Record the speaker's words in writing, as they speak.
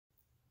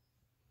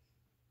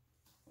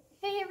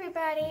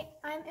everybody,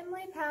 I'm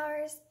Emily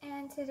Powers,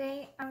 and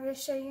today I'm going to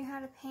show you how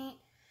to paint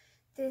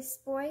this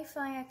boy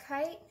flying a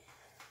kite.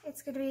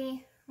 It's going to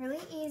be really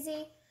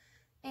easy,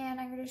 and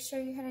I'm going to show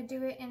you how to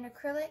do it in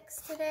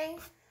acrylics today.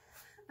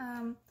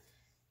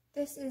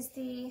 This is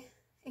the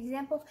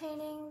example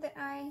painting that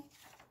I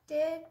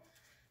did,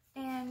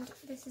 and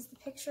this is the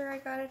picture I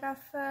got it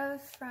off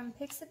of from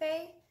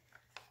Pixabay.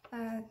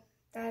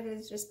 That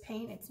is just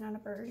paint, it's not a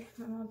bird.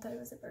 My mom thought it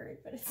was a bird,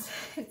 but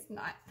it's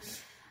not.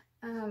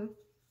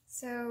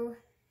 So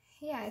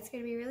yeah, it's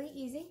going to be really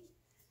easy,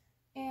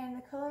 and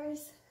the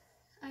colors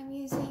I'm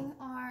using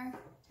are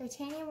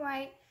titanium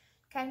white,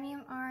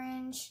 cadmium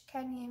orange,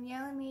 cadmium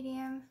yellow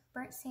medium,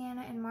 burnt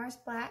sienna, and Mars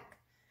black.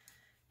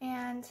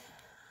 And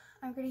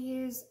I'm going to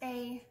use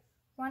a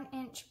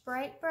 1-inch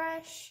bright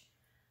brush,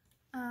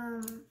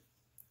 a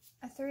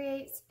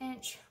 3/8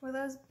 inch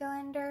Willow's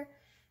blender,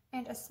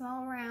 and a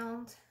small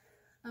round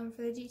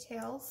for the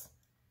details.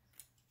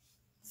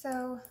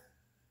 So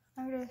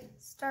I'm going to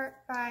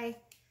start by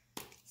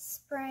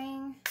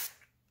spraying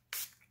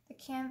the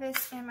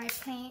canvas and my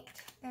paint.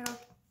 It'll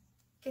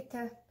get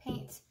the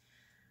paint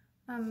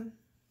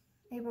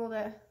able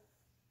to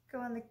go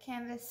on the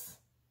canvas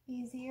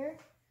easier.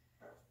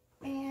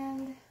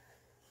 And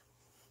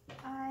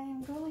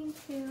I'm going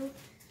to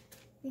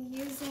be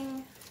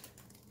using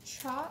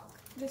chalk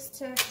just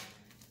to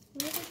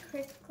really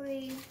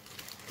quickly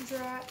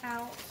draw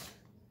out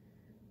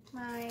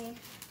my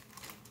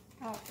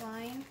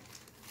outline.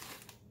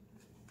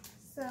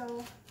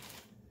 So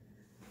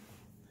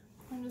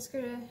I'm just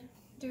going to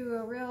do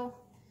a real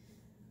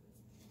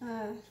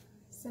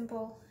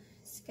simple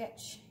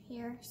sketch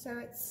here. So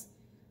it's,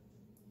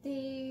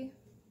 the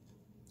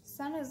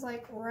sun is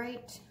like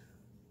right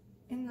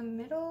in the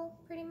middle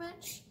pretty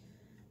much.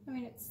 I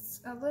mean,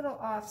 it's a little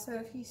off, so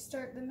if you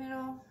start the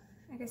middle,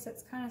 I guess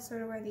that's kind of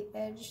sort of where the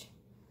edge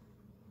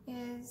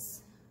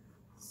is.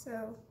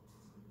 So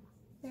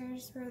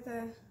there's where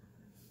the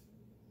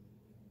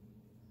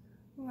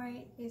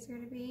white is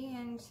going to be,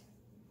 and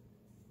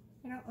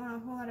I don't want a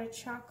whole lot of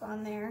chalk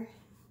on there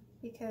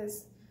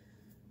because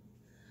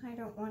I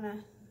don't want to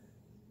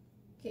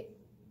get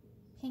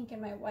pink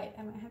in my white.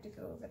 I might have to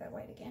go over that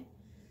white again.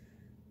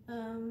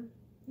 And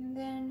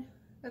then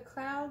the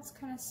clouds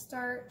kind of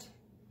start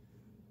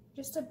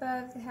just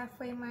above the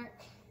halfway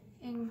mark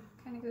and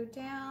kind of go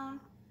down.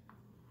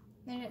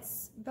 Then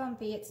it's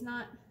bumpy, it's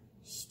not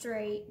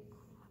straight.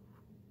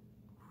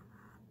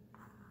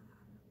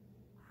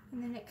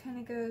 And then it kind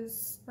of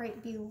goes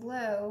right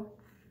below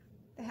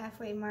the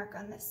halfway mark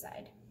on this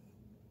side.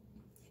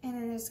 And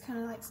then there's kind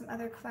of like some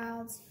other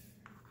clouds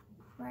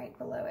right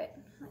below it,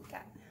 like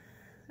that.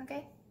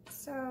 Okay,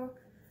 so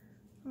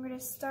I'm going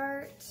to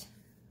start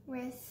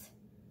with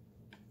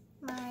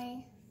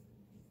my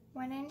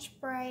 1-inch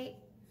bright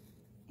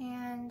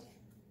and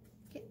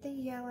get the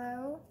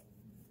yellow.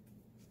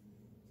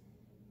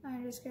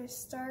 I'm just going to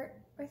start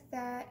with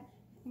that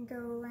and go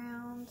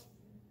around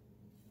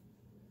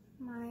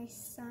my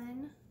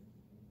sun.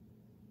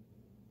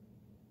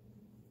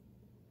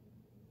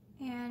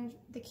 And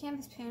the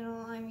canvas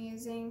panel I'm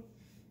using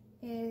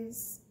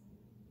is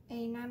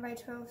a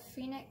 9x12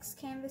 Phoenix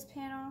canvas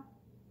panel.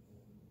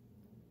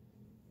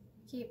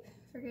 Keep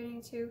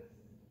forgetting to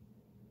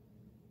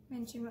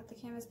mention what the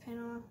canvas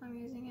panel I'm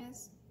using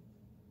is.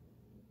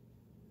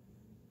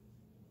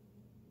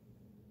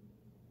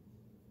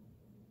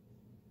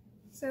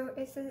 So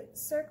if the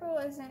circle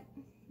isn't,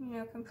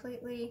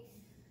 completely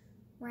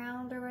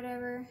round or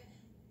whatever,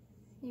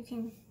 you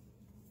can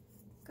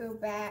go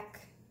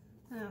back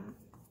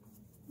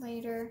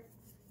later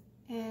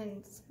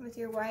and with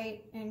your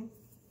white and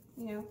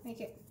make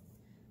it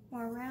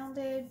more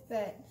rounded,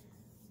 but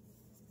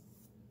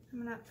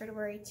I'm not going to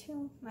worry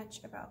too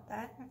much about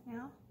that right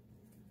now.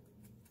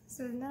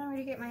 So then I'm going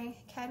to get my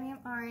cadmium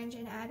orange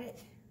and add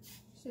it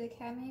to the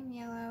cadmium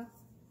yellow.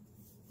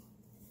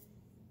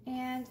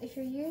 And if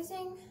you're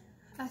using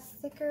a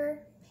thicker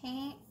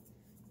paint,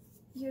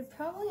 you would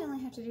probably only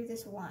have to do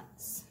this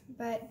once,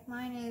 but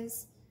mine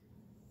is,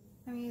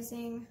 I'm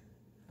using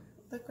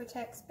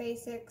Liquitex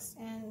Basics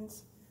and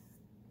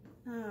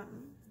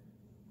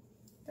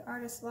the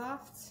Artist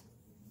Loft,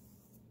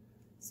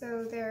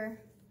 so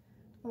they're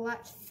a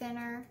lot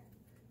thinner,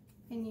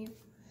 and you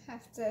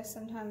have to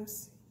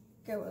sometimes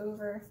go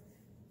over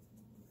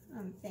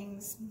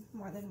things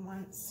more than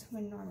once,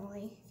 when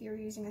normally if you were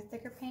using a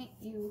thicker paint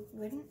you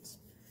wouldn't.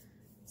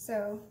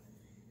 So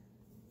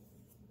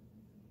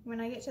when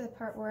I get to the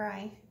part where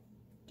I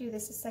do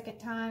this a second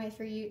time, if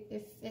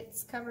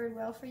it's covered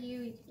well for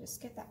you, you can just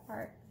skip that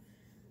part.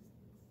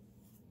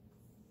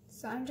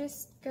 So I'm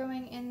just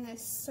going in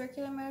this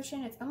circular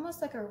motion. It's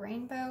almost like a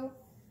rainbow.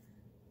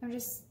 I'm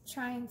just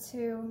trying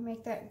to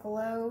make that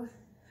glow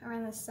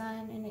around the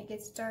sun, and it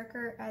gets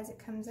darker as it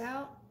comes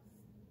out.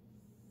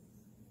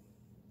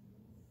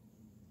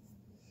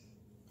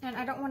 And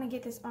I don't want to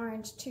get this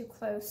orange too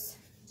close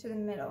to the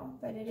middle,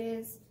 but it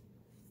is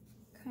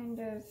kind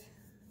of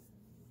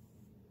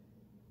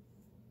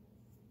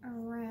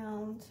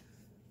around,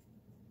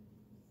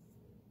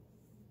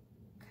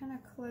 kind of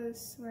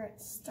close where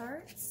it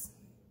starts.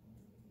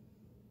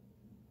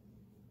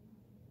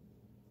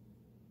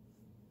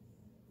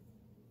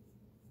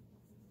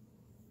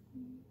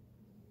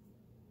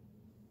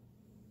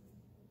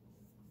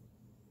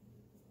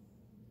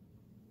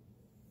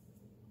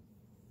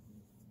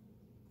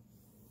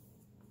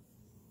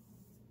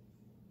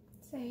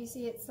 So you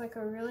see it's like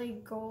a really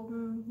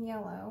golden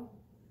yellow.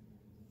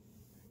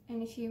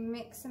 And if you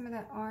mix some of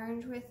that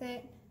orange with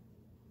it,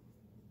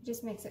 it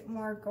just makes it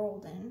more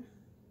golden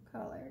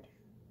colored.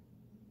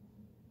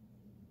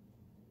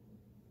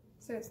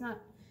 So it's not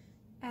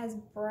as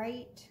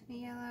bright a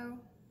yellow.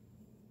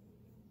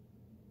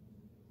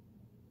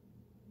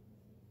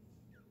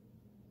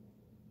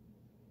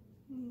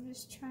 I'm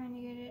just trying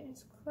to get it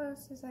as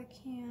close as I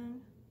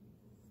can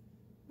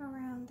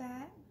around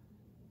that.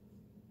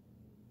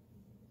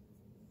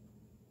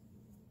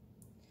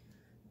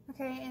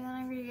 Okay, and then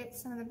I'm going to get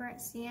some of the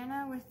burnt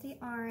sienna with the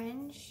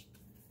orange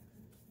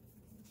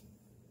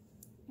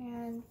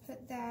and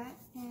put that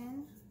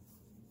in.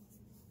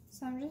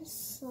 So I'm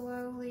just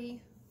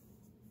slowly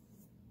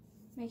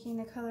making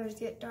the colors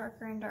get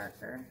darker and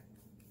darker.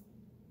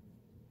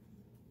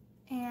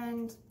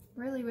 And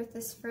really with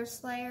this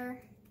first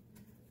layer,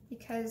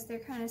 because they're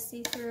kind of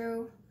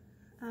see-through,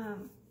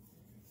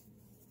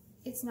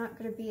 it's not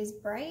going to be as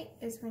bright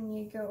as when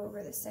you go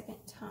over the second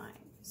time.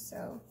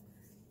 So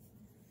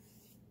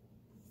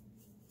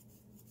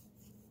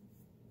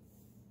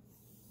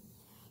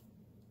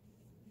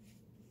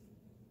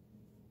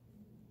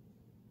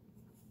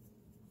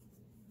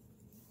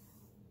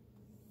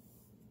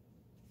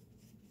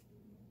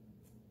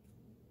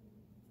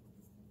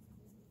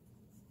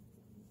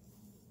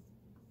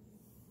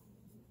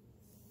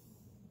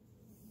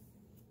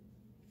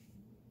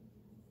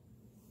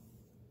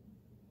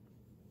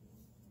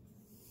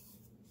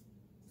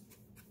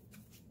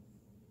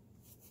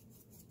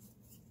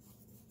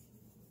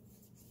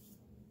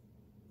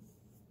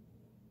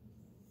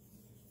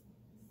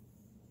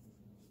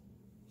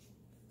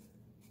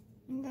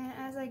and then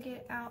as I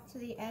get out to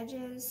the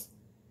edges,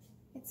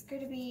 it's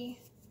going to be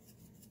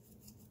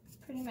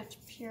pretty much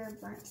pure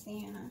burnt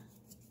sienna.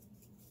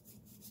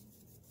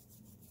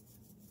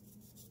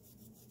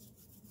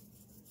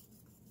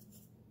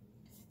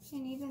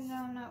 And even though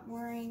I'm not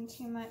worrying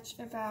too much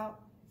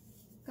about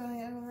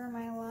going over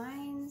my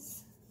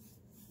lines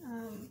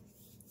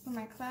where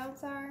my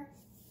clouds are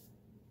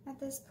at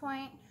this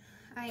point,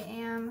 I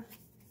am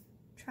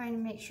trying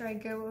to make sure I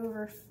go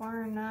over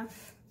far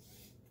enough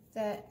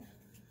that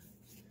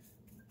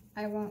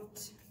I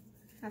won't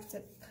have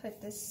to put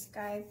this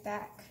sky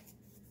back,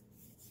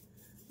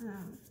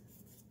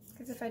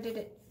 because if I did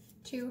it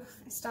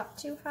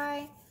stopped too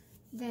high,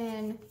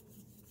 then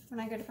when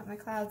I go to put my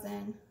clouds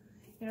in,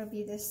 it'll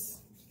be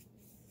this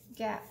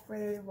gap where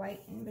there's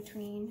white in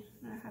between,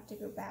 and I'll have to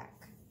go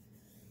back.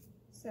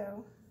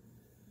 So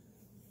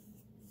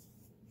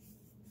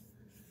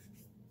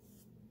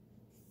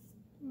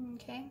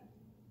okay,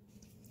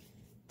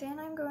 then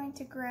I'm going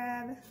to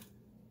grab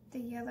the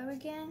yellow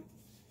again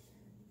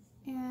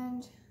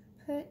and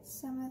put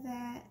some of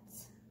that.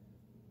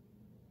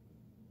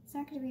 It's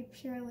not going to be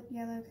pure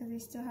yellow because we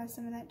still have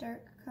some of that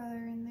dark color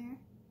in there,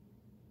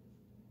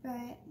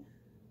 but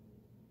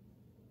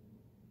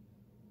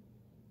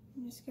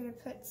I'm just going to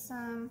put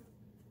some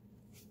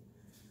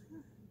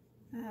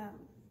kind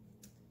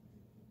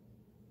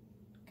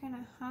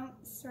of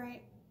humps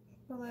right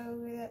below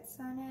where that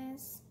sun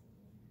is.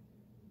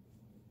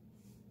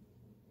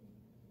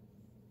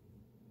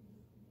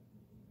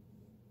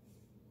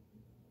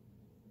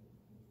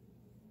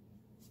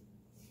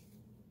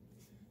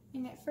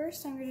 And at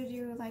first I'm going to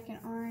do like an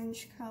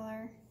orange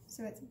color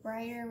so it's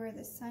brighter where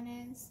the sun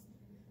is,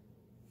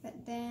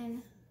 but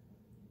then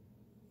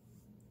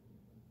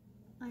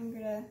I'm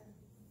going to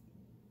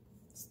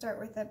start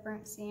with that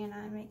burnt sienna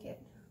and make it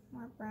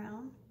more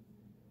brown.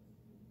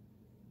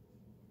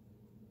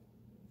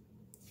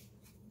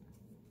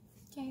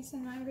 Okay, so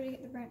now I'm going to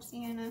get the burnt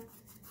sienna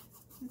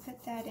and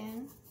put that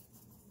in.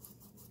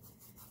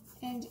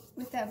 And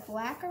with that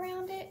black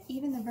around it,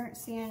 even the burnt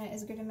sienna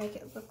is going to make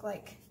it look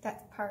like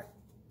that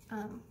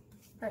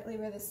partly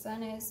where the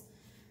sun is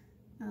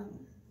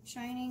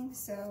shining.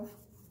 So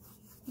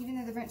even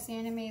though the burnt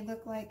sienna may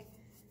look like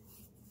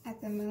at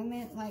the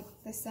moment like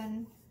the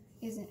sun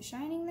isn't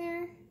shining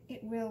there,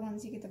 it will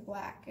once you get the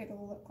black.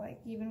 It'll look like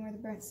even where the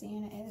burnt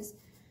sienna is,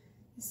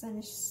 the sun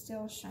is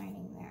still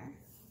shining there.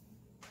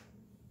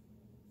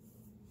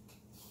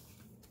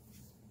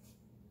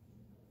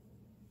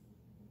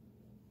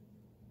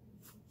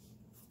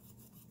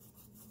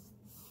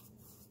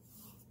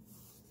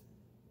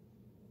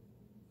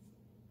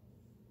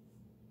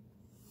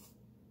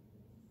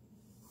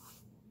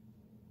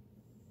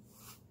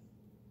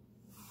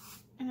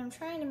 And I'm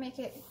trying to make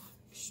it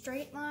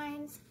straight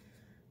lines,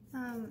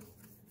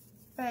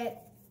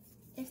 but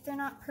if they're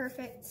not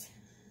perfect,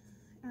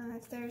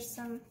 if there's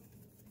some,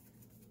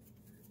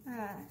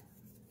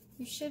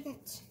 you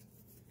shouldn't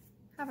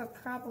have a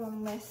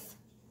problem with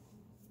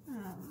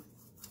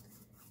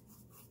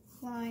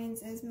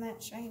lines as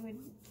much, I would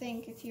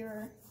think, if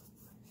you're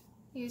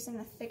using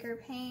a thicker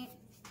paint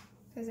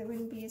because it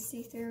wouldn't be as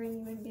see-through and you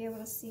wouldn't be able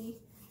to see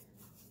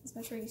as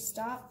much where you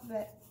stop,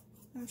 but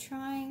I'm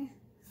trying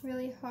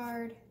really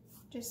hard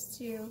just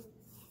to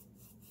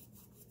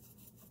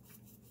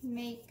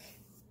make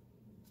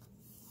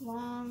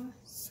long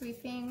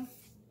sweeping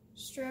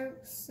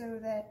strokes so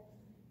that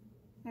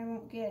I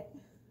won't get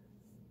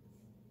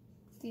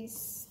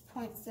these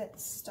points that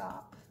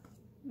stop.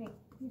 You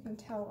can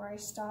tell where I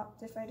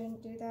stopped if I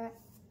didn't do that.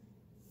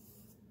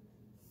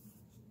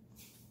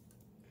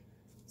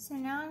 So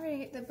now I'm going to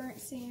get the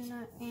burnt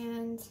sienna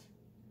and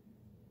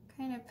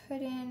kind of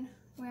put in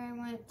where I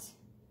want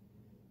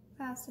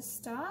clouds to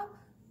stop.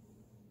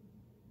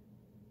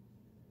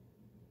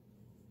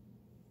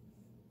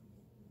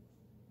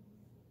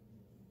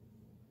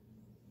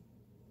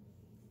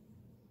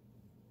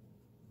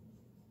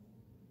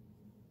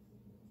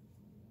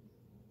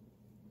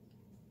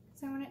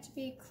 So I want it to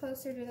be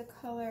closer to the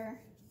color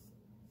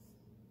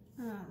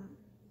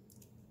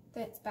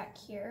that's back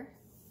here.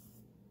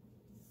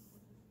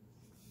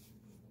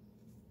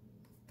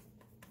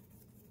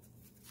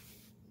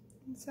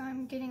 And so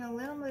I'm getting a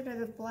little bit of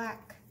the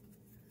black,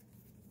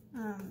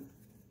 and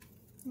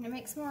it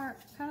makes more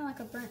kind of like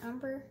a burnt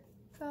umber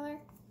color.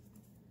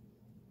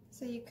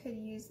 So you could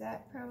use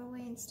that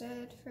probably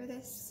instead for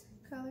this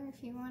color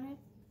if you wanted.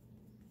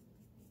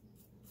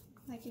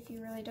 Like if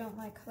you really don't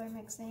like color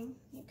mixing,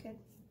 you could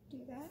do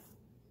that.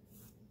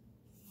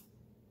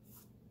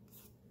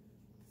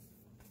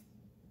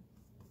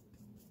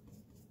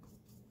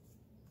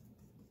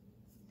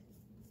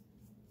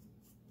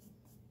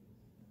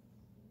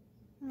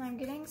 And I'm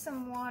getting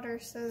some water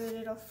so that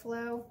it'll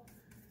flow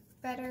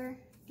better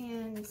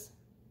and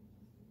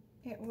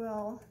it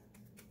will,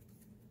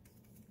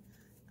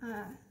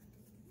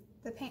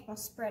 the paint will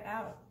spread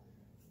out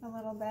a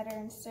little better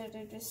instead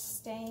of just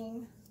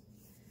staying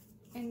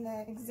in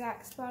the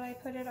exact spot I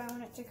put it. I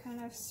want it to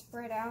kind of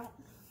spread out.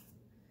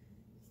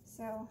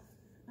 So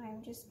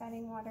I'm just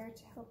adding water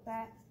to help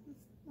that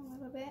a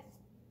little bit.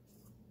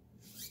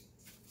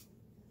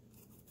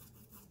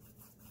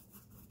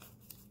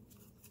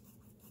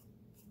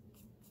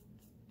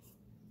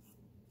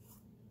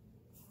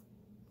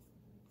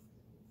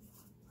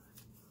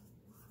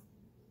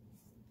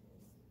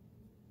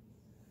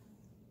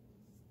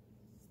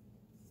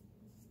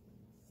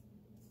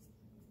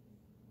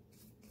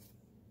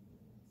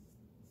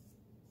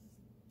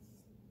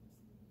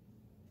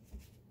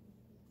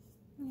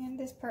 And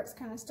this part's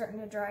kind of starting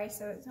to dry,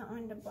 so it's not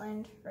going to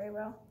blend very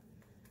well.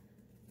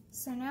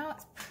 So now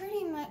it's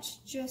pretty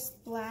much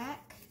just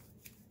black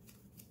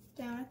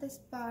down at this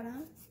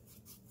bottom.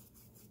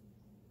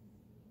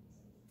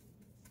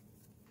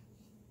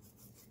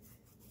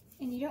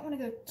 And you don't want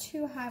to go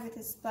too high with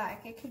this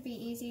black. It could be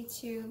easy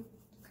to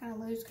kind of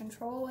lose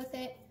control with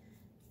it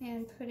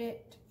and put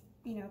it,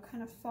 you know,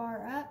 kind of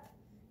far up.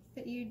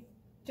 But you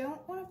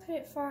don't want to put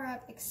it far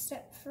up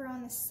except for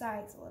on the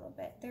sides a little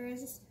bit. There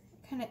is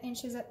kind of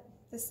inches up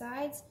the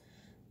sides,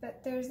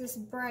 but there's this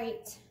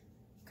bright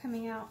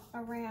coming out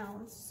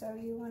around, so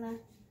you want to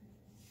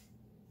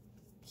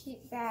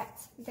keep that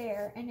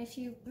there. And if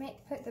you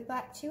put the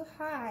black too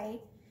high,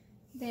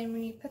 then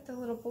when you put the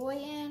little boy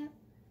in,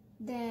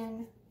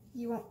 then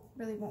you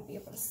won't be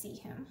able to see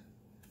him.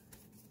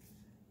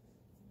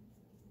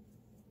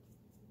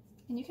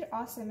 And you could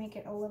also make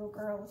it a little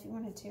girl if you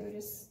wanted to,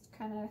 just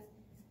kind of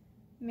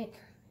make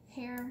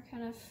hair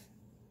kind of,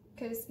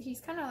 because he's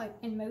kind of like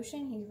in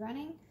motion, he's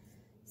running.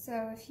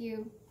 So if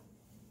you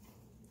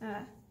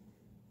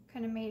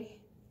kind of made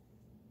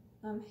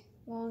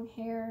long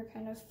hair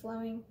kind of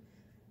flowing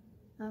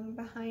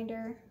behind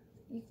her,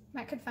 you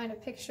could find a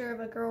picture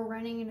of a girl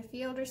running in a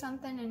field or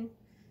something and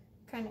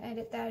kind of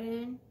edit that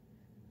in.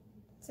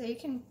 So you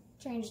can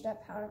change it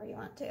up however you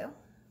want to.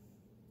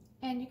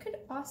 And you could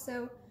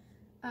also,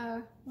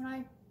 when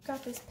I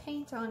got this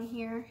paint on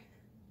here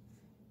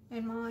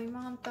and my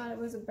mom thought it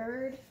was a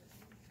bird,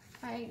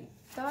 I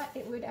thought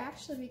it would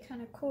actually be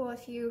kind of cool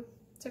if you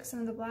took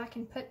some of the black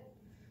and put,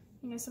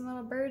 you know, some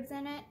little birds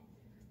in it.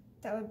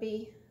 That would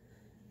be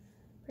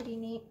pretty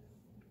neat.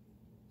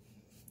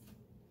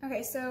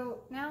 Okay, so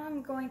now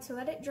I'm going to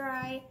let it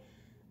dry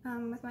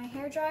with my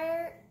hair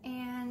dryer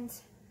and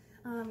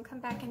come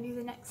back and do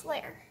the next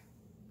layer.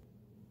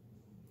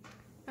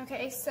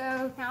 Okay,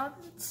 so now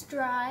that it's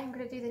dry, I'm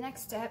going to do the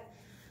next step.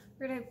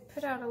 We're going to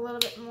put out a little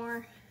bit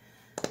more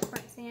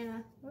burnt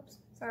sienna. Whoops,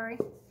 sorry.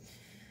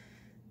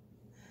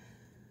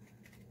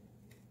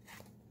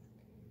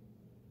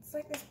 It's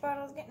like this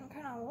bottle's getting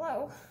kind of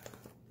low.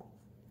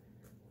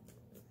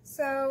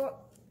 So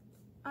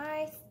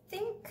I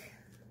think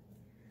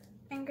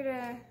I'm going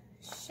to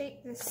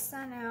shape the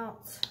sun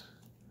out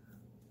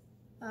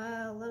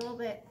a little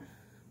bit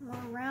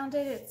more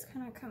rounded. It's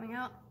kind of coming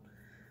out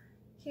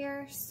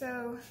here,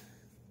 so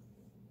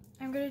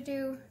I'm going to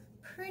do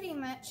pretty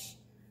much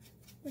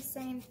the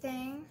same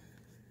thing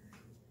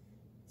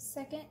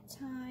second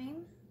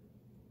time.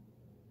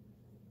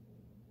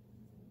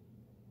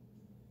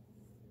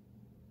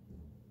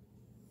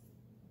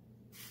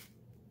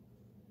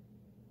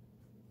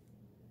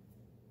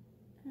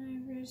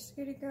 I'm going I'm just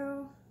going to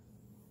go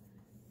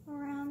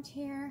around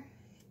here,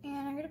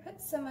 and I'm going to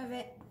put some of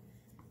it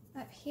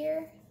up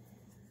here,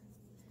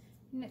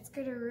 and it's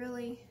going to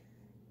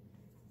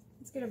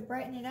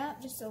brighten it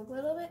up just a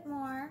little bit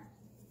more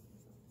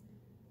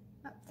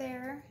up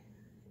there.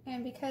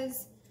 And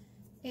because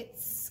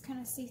it's kind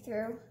of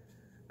see-through,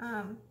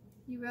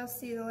 you will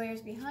see the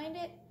layers behind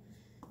it.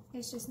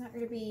 It's just not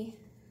going to be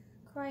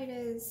quite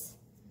as,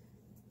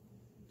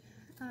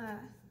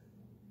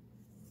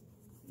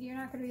 you're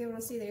not going to be able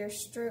to see your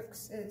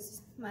strokes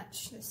as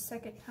much the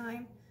second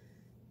time.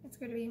 It's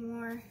going to be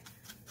more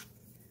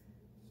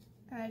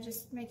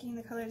just making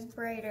the colors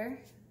brighter.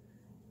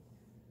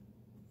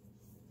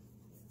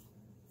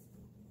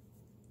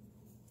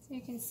 So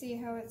you can see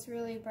how it's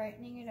really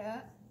brightening it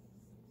up.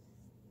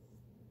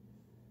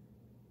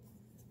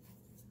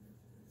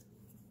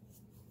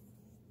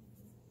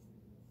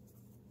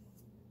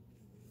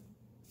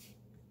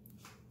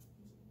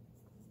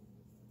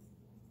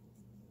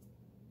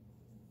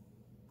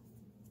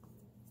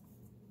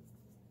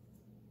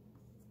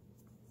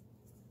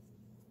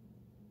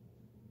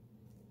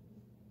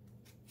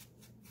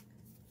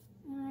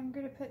 And I'm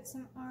going to put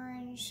some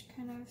orange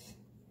kind of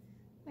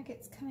like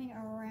it's coming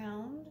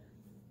around.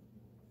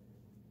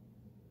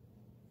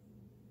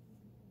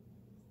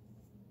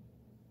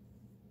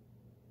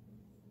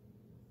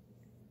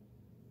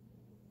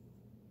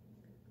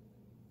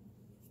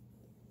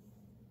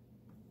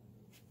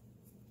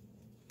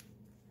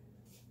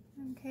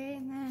 Okay,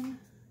 and then,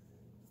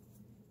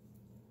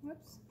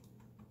 whoops,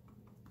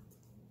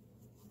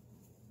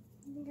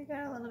 I think I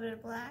got a little bit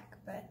of black,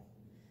 but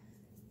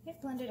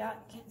it blended out,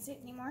 I can't see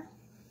it anymore.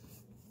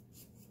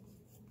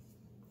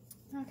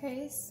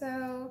 Okay,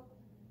 so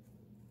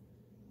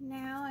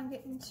now I'm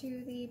getting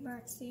to the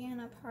burnt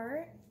sienna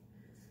part,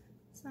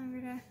 so I'm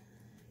going to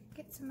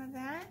get some of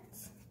that,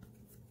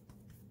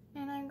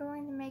 and I'm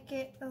going to make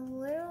it a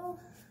little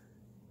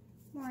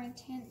more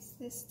intense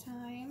this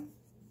time.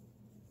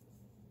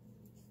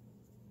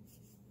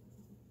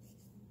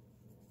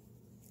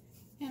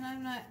 And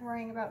I'm not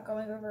worrying about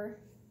going over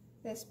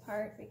this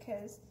part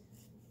because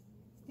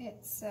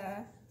it's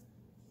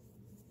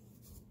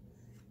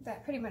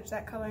that pretty much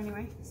that color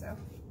anyway, so.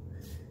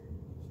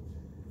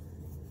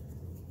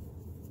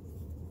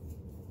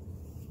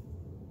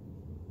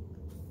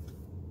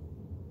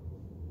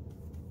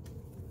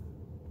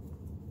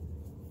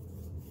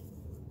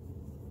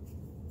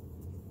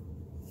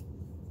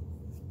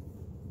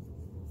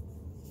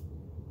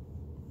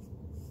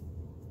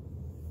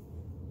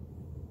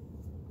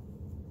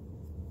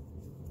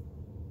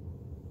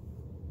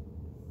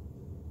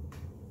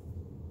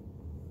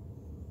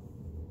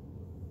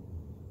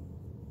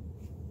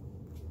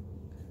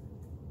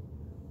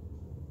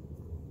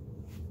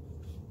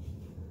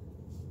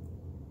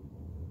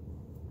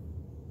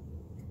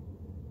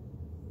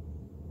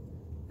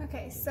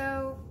 Okay,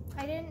 so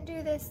I didn't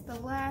do this the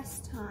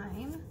last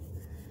time,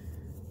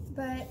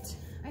 but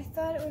I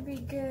thought it would be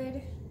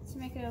good to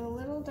make it a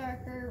little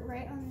darker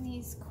right on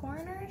these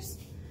corners.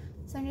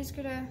 So I'm just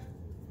gonna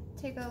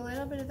take a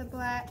little bit of the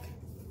black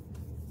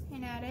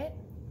and add it.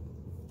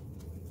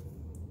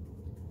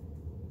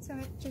 So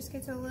it just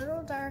gets a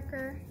little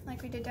darker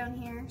like we did down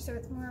here, so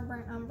it's more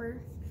burnt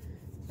umber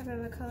type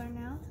of a color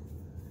now.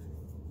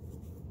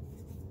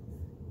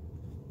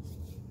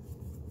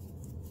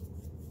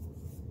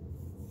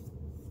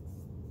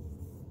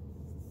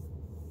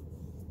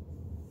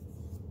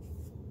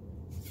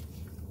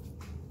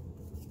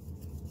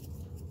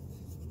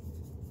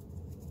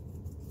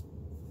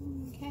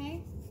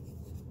 Okay.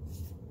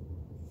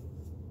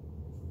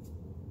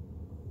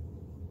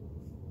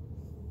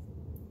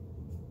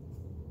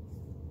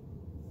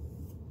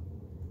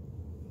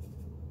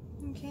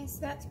 Okay,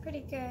 so that's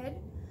pretty good.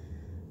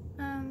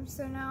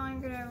 So now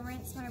I'm going to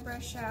rinse my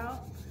brush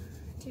out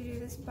to do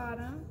this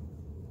bottom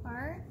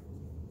part.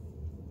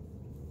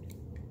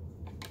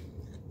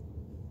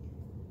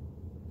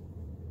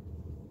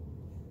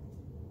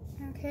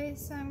 Okay,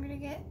 so I'm going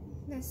to get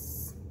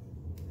this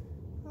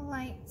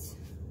light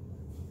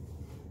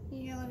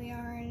yellowy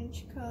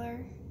orange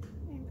color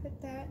and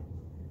put that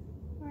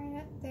right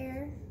up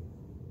there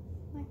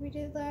like we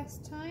did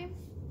last time.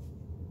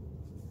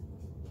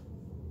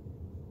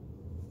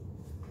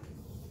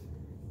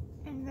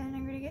 And then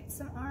I'm going to get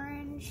some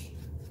orange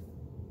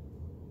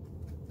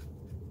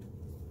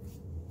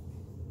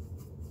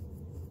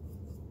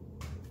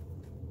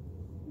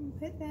and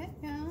put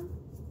that down.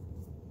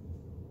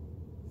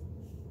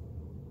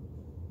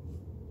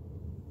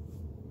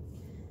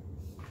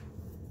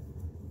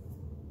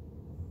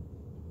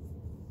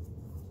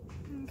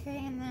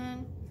 Okay, and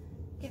then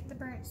get the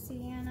burnt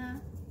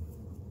sienna.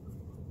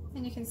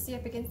 And you can see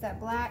up against that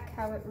black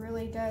how it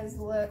really does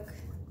look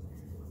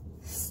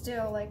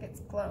still like it's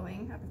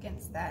glowing up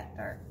against that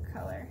dark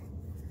color.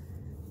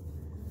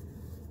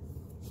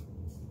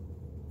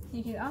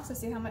 You can also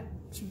see how much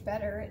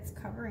better it's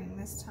covering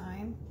this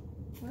time.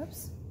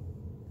 Whoops.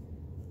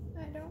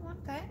 I don't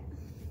want that.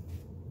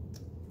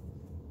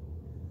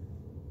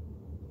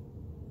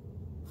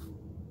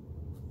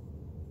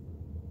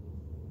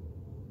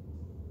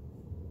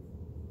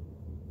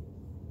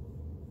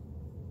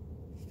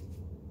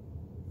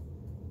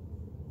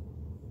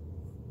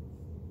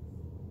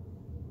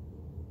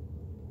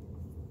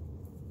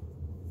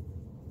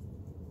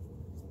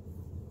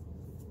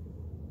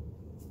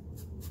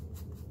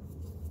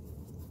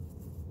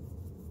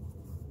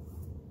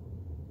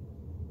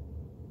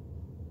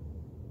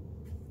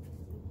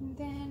 And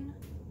then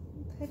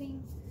I'm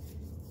putting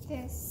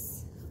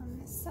this on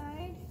this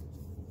side.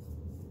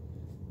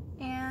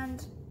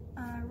 And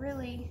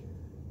really,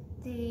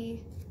 the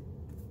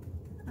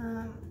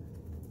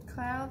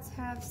clouds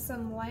have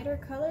some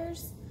lighter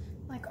colors,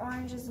 like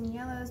oranges and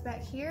yellows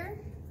back here,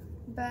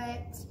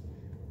 but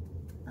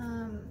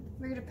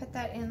we're going to put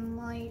that in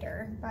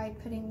lighter by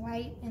putting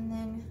white and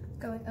then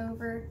going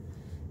over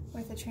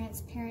with the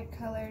transparent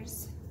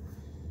colors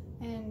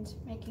and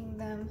making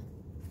them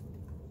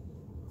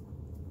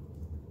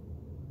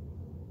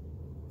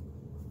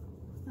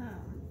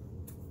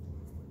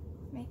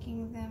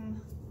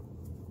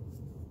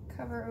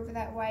cover over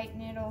that white,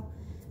 and it'll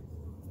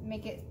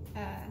make it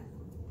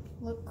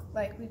look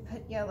like we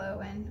put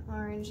yellow and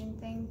orange and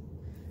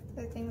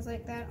things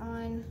like that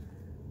on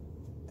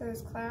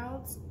those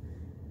clouds.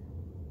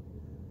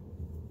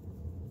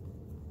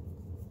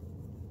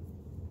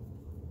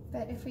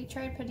 But if we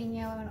tried putting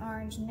yellow and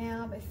orange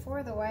now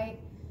before the white,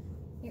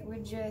 it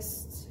would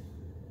just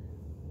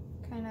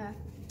kind of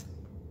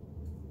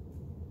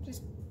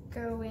just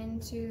go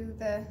into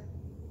the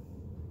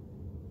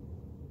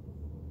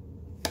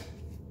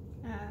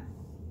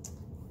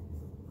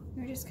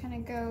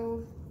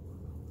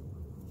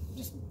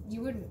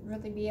you wouldn't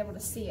really be able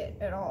to see it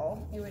at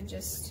all. It would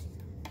just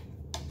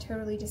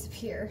totally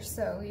disappear.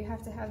 So you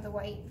have to have the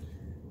white.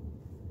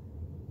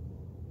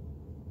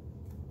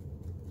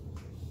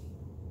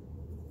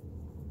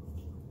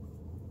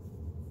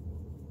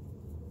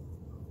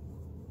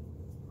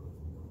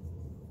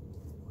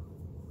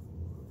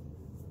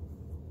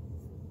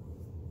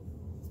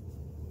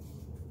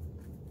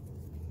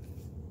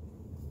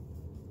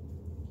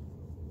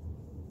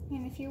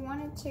 And if you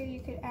wanted to,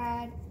 you could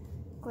add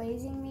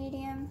glazing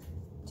medium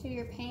to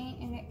your paint,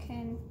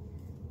 and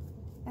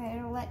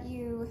it'll let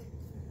you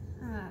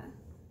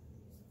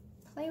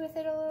play with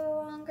it a little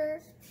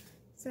longer.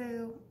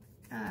 So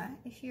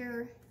if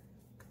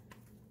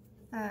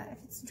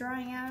it's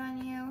drying out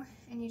on you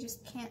and you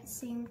just can't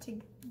seem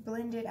to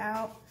blend it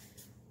out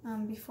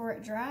before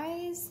it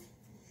dries,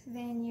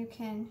 then you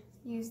can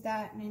use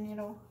that and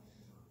it'll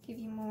give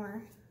you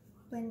more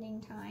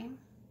blending time.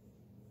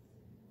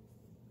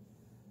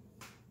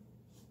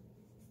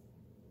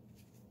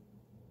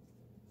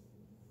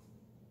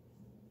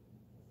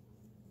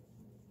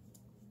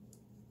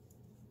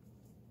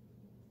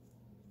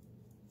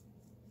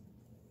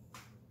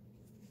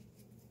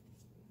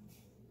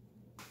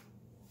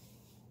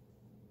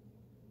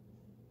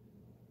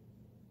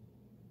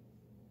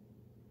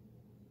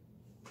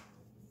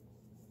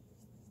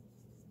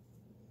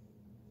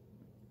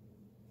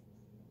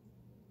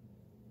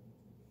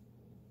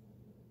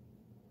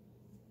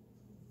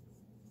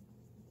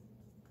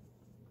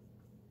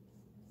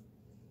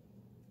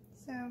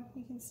 So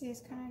you can see it's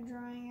kind of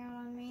drying out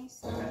on me,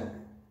 so I'm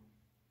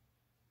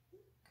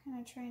kind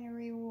of trying to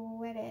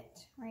re-wet it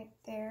right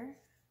there.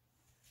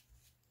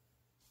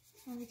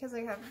 And because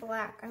I have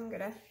black, I'm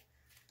going to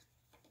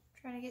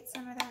try to get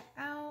some of that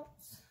out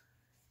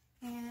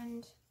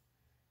and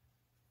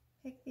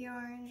pick the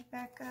orange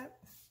back up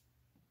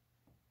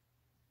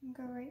and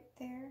go right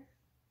there.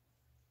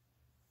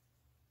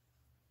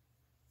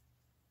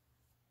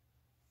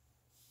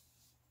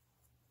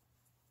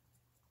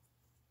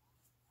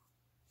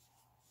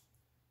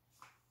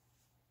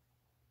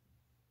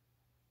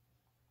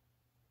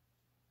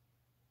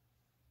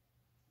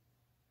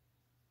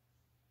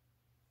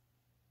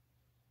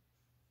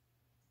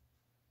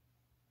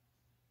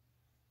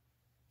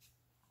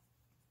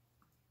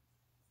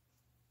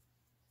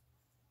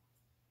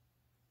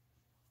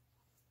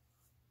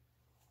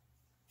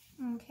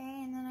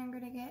 Okay, and then I'm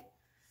going to get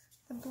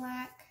the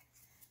black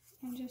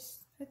and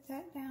just put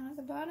that down at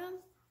the bottom.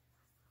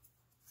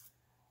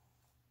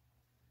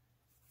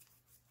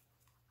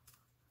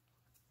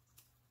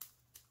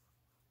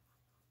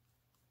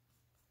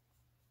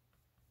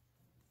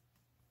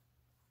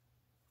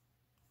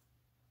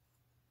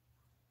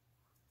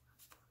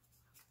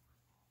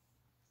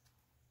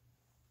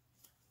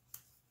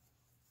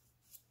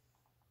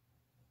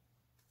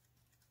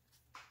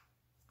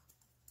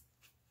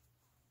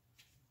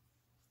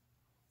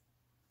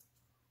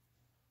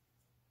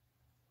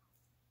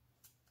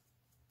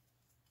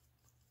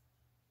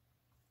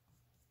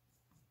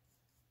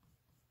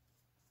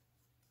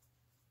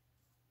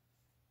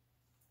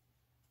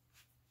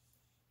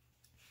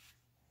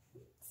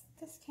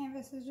 This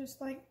canvas is just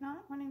like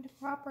not wanting to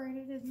cooperate.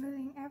 It is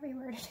moving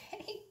everywhere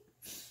today.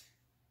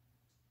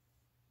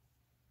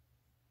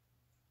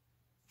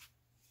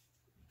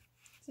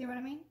 See what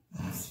I mean?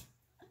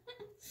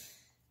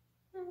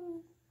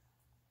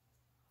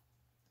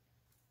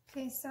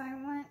 Okay, so I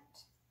want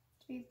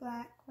to be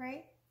black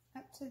right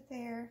up to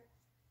there.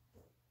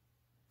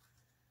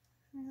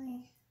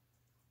 Really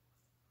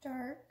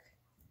dark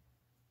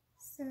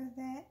so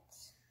that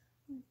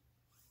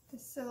the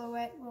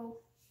silhouette will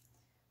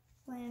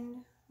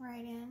blend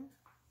right in.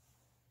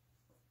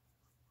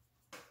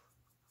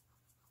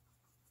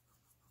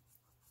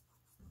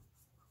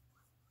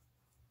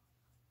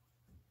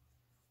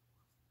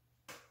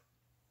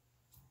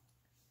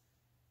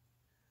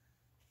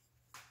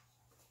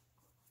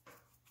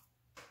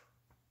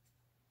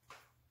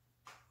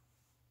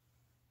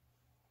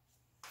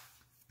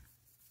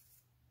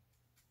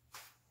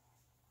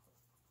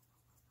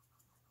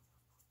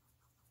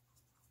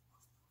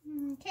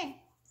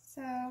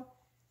 So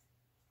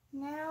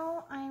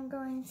now I'm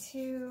going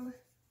to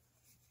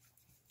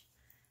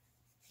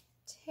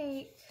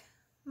take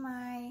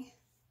my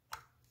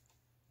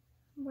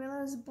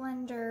Willow's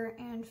blender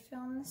and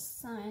film the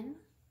sun.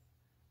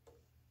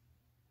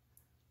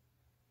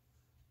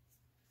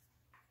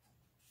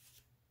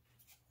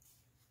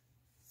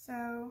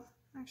 So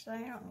actually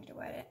I don't need to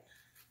wet it.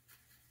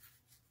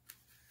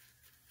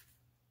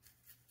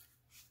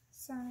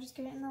 So I'm just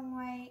getting the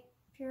white,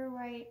 pure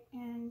white,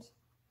 and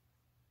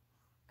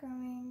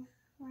going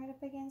right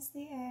up against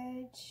the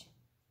edge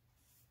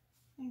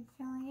and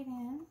filling it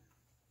in.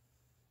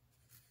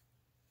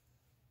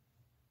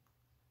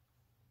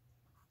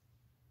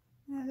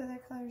 And those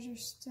other colors are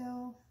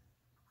still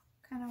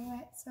kind of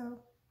wet, so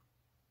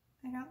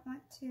I don't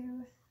want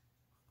to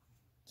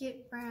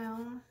get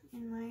brown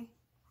in my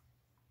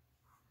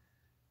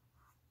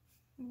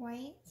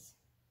white.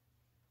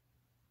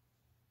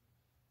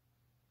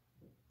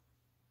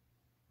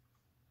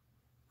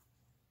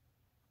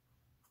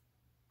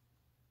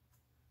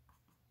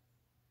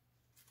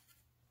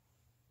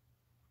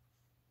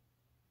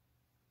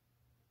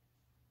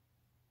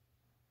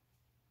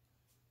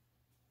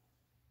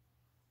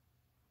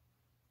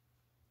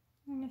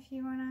 And if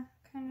you want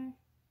to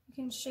you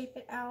can shape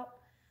it out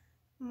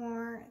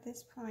more at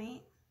this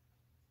point.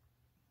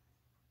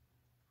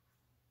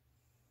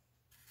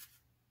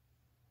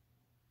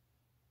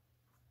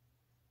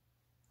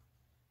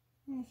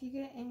 And if you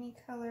get any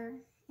color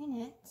in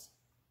it,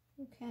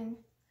 you can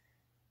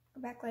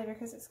go back later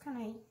because it's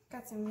kind of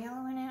got some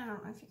yellow in it. I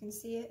don't know if you can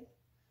see it,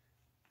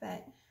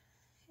 but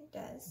it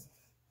does.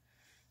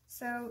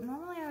 So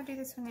normally I would do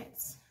this when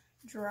it's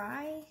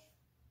dry,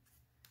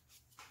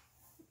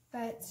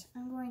 but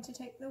I'm going to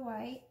take the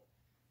white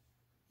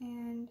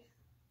and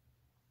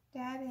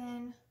dab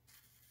in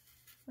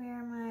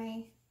where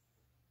my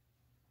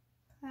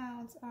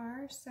clouds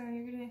are. So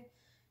you're going to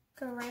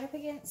go right up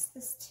against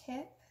this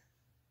tip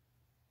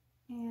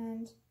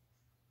and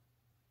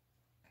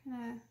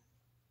kind of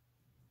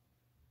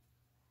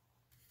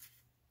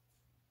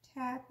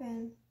tap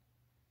and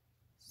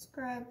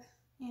scrub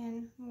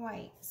in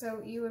white.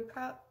 So you would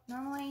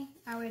normally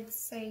I would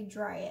say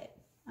dry it.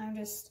 I'm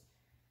just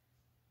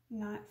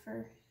not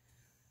for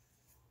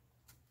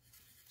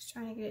just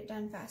trying to get it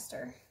done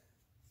faster.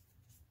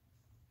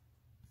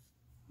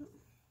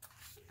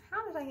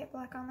 How did I get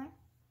black on there?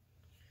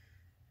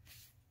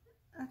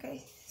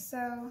 Okay,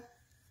 so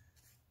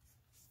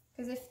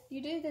because if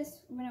you do this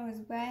when it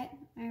was wet,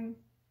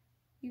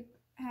 you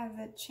have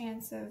the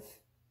chance of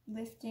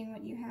lifting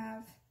what you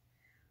have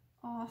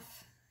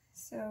off.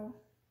 So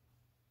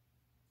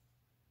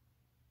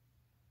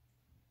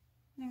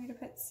I'm going to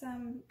put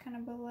some kind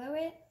of below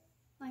it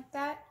like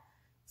that,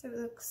 so it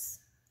looks,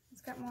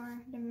 it's got more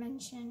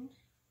dimension.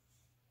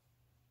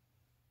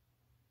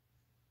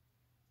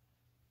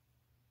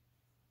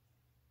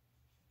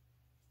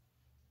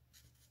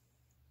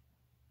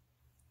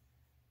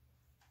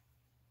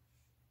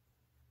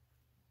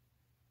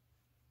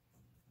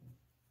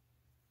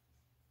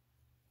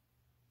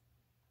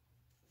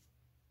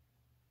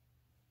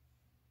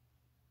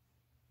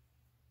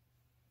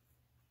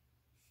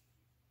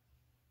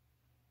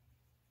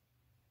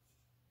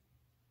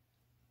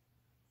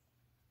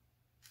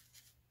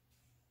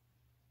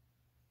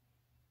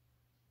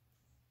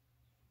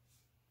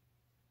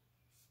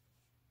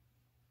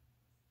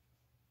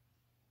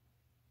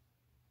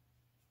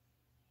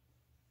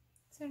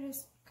 So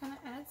just kind of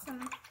add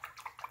some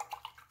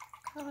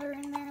color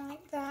in there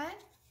like that.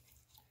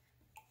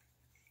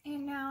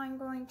 And now I'm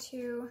going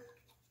to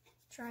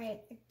try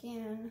it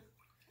again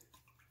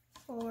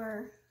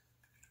for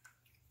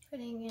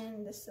putting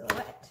in the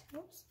silhouette.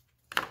 Oops.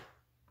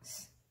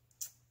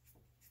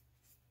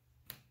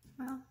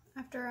 Well,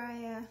 after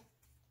I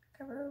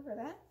cover over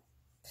that.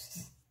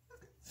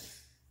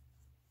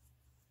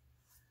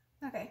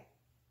 Okay.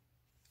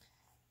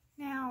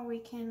 Now we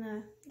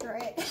can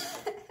dry it.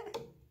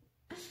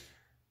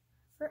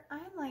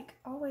 I'm like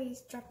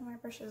always dropping my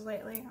brushes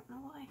lately, I don't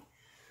know why.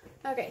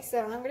 Okay,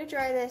 so I'm going to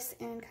dry this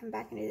and come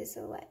back and do the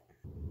silhouette.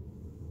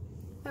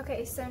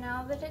 Okay, so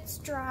now that it's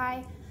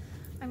dry,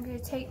 I'm going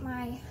to take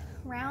my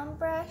round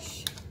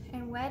brush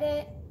and wet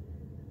it,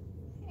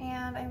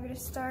 and I'm going to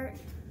start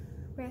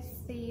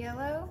with the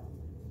yellow,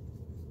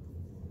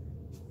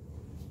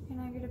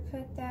 and I'm going to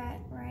put that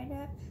right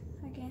up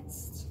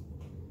against,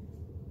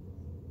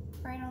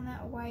 right on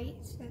that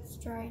white that's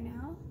dry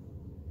now.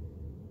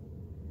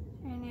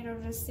 And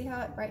it'll just, see how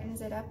it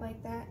brightens it up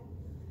like that?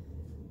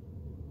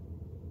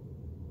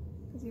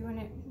 Because you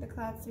want the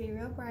clouds to be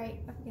real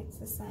bright up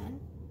against the sun.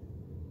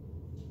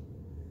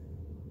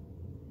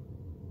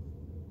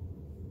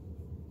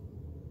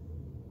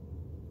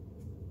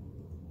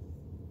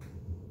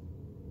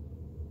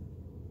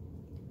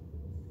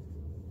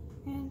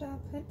 And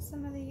I'll put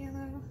some of the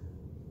yellow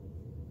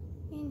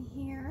in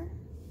here.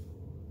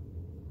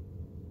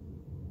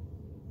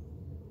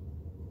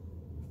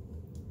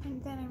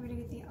 And then I'm going to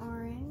get the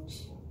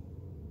orange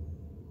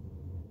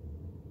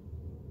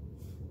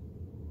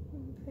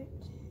and put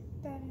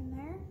that in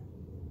there.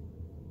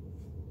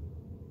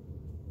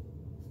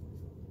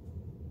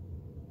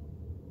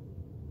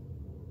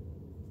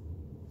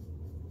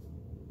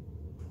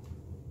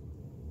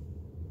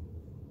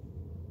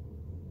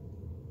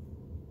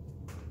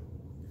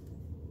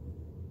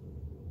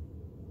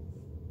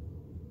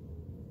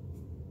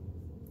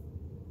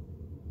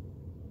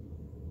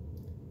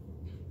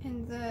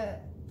 the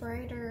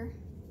brighter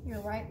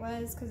your white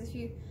was, because if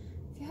you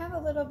have a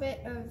little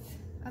bit of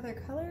other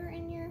color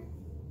in your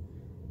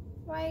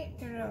white,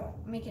 it'll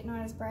make it not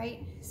as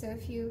bright. So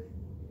if you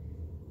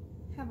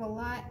have a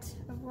lot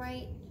of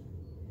white,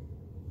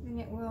 then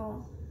it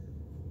will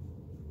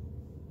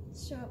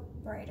show up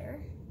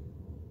brighter.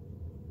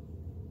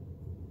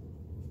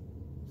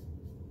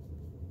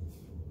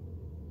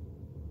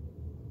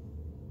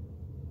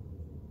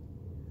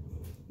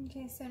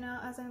 Okay, so now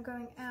as I'm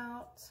going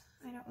out,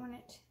 I don't want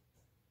it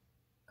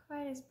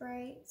quite as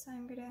bright, so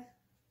I'm gonna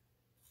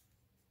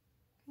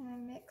kind of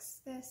mix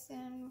this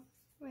in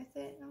with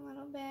it a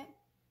little bit,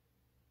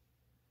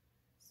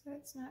 so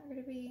it's not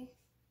gonna be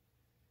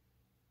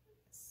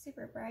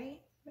super bright,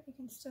 but you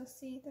can still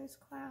see those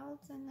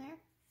clouds in there.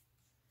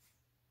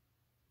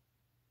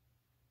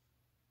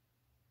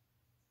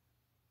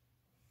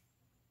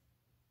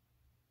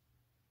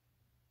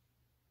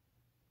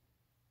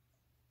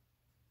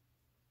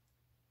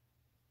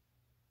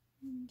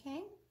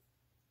 Okay.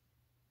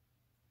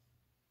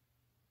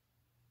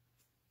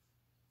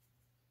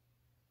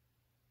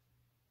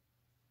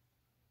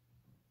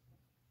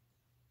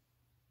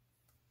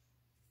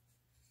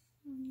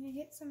 And you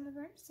get some of the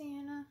burnt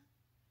sienna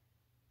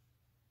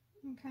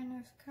and kind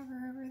of cover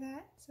over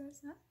that so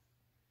it's not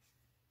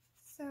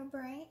so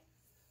bright.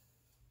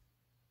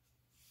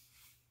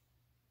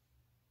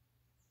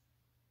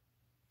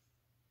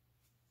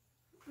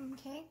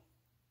 Okay.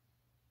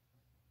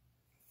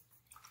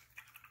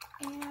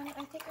 And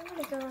I think I'm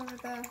going to go over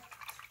the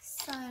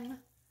sun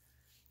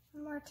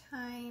one more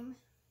time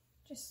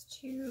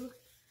just to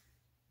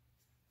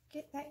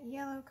get that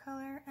yellow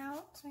color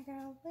out. I got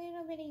a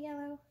little bit of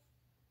yellow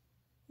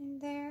in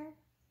there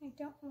I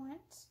don't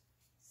want,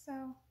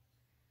 so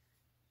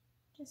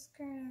just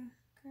gonna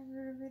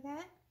cover over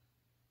that.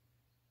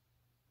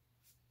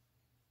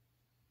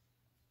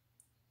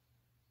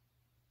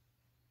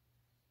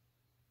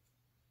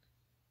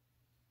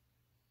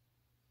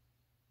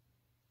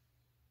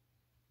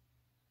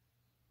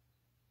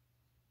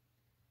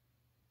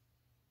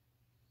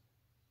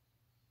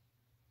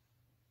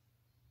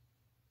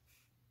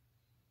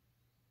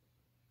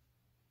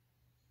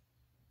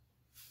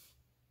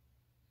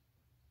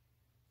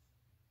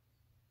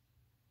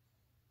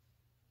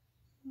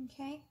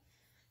 Okay,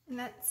 and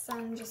that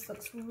sun just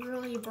looks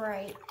really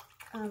bright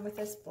with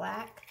this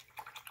black.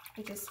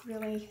 It just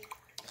really,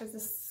 because the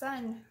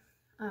sun,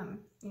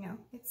 you know,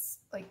 it's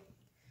like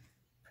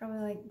probably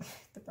like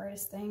the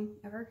brightest thing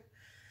ever.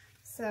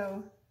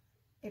 So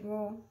it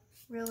will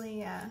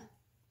really,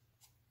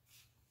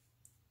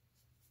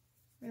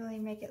 really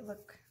make it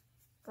look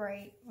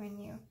bright when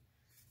you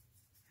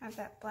have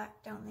that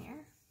black down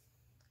there.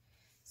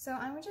 So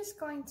I'm just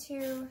going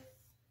to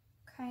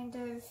kind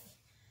of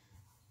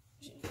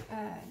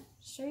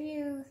show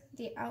you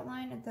the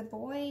outline of the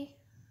boy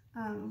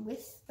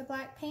with the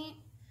black paint,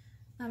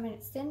 and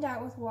it's thinned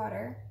out with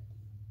water.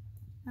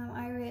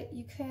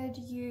 You could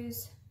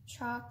use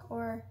chalk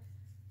or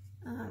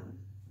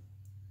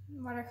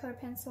watercolor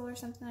pencil or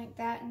something like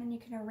that, and then you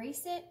can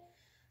erase it.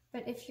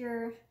 But if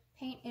your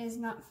paint is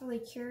not fully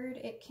cured,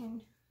 it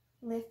can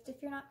lift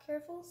if you're not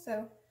careful,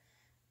 so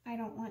I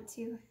don't want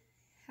to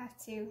have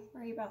to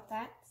worry about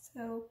that.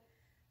 So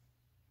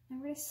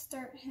I'm going to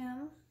start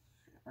him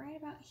right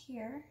about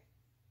here.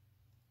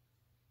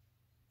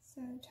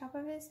 So top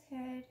of his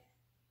head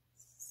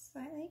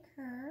slightly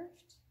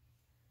curved,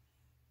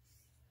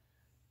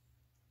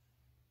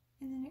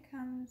 and then it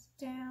comes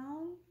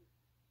down,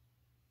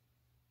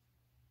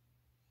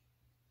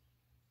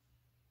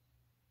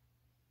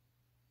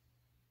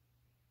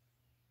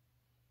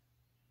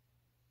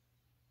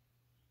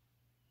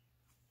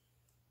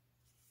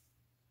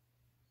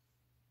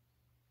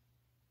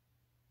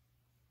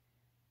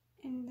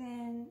 and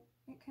then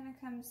it kind of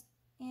comes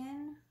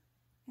in,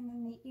 and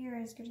then the ear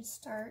is going to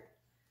start.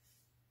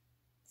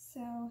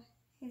 So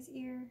his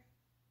ear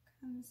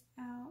comes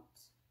out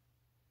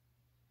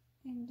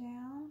and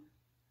down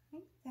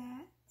like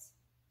that.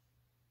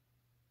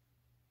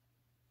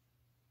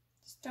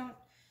 Just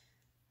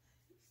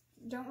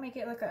don't make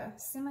it like a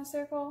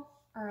semicircle,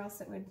 or else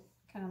it would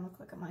kind of look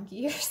like a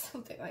monkey or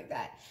something like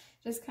that.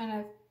 Just kind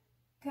of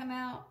come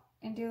out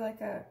and do like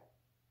a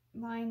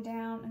line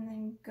down and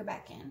then go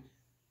back in.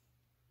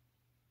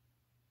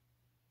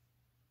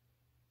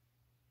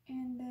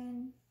 And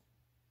then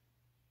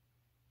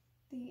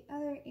the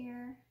other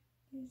ear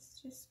is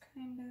just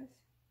kind of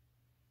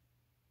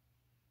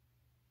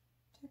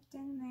tucked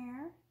in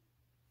there.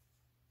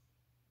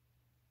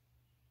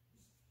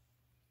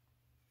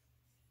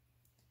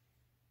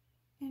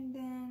 And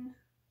then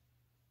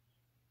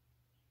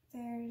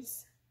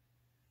there's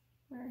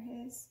where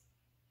his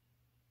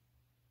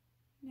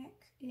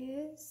neck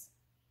is.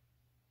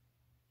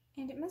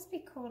 And it must be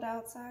cold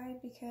outside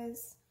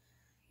because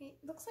it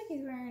looks like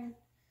he's wearing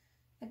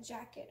a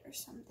jacket or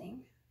something.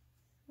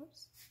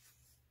 Oops.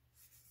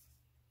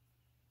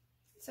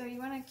 So you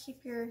want to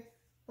keep your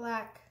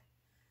black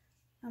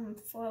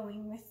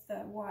flowing with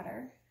the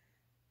water.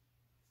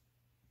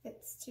 If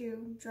it's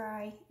too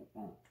dry, it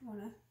won't want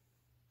to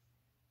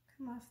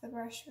come off the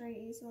brush very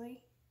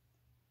easily.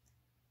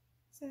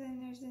 So then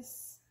there's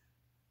this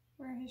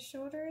where his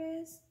shoulder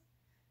is,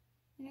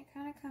 and it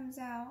kind of comes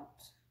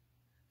out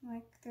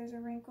like there's a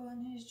wrinkle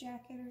in his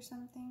jacket or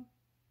something.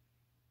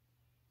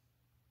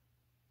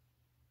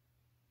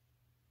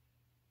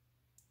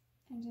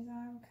 And his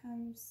arm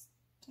comes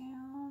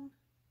down.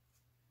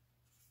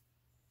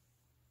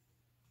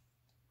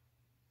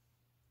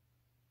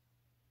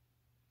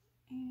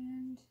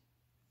 And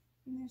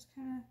there's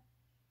kind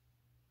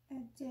of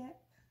a dip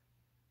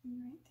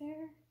right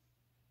there.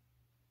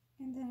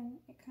 And then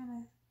it kind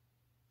of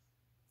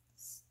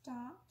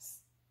stops.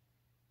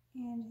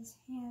 And his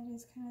hand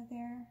is kind of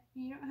there.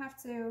 You don't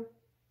have to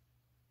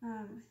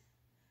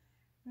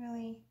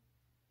really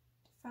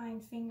define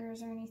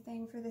fingers or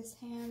anything for this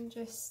hand.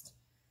 Just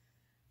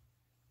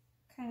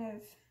kind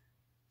of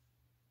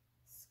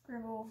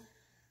scribble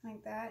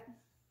like that.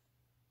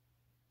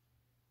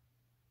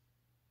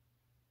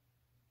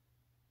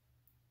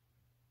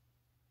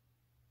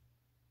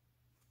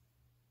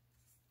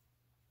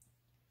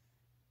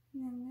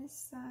 And then this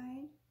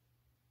side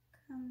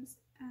comes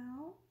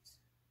out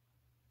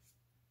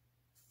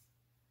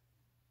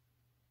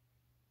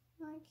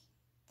like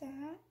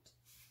that.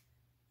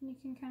 And you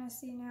can kind of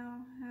see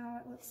now how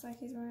it looks like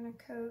he's wearing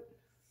a coat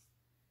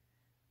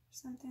or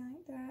something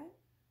like that.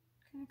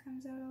 Kind of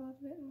comes out a little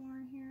bit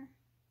more here.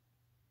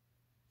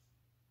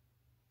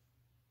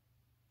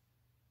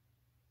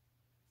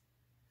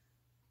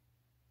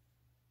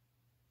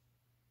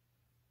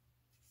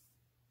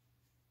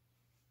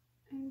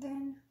 And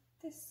then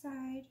this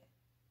side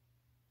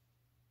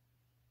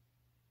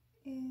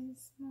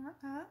is more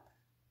up.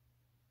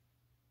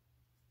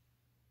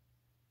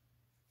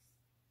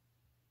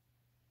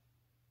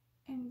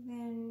 And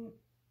then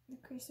the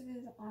crease of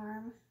his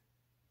arm,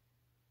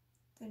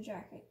 the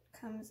jacket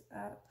comes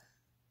up.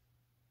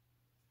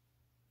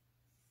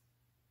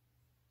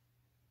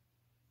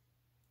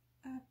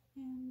 Up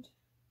and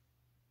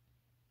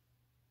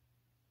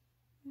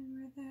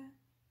where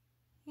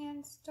the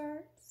hand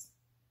starts,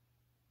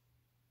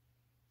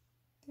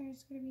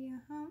 there's going to be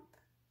a hump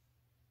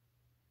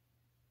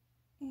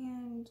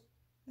and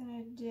then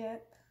a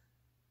dip,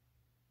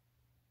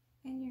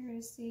 and you're going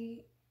to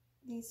see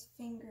these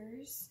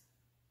fingers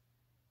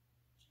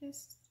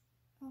just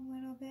a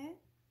little bit.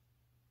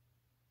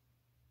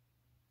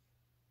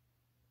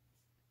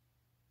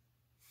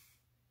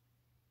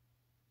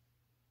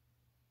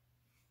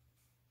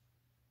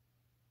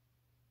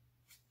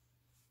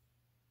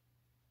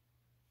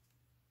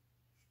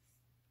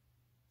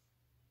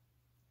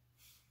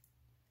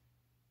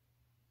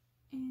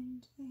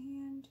 And the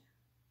hand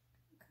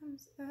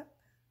comes up.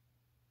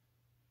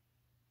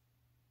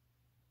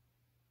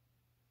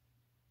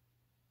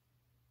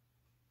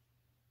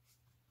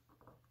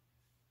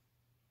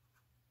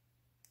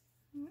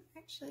 I'm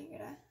actually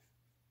gonna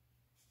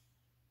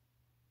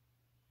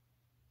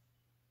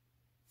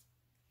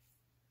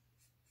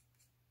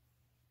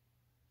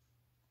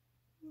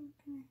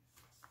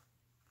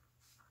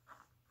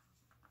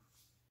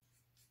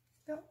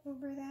go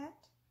over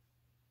that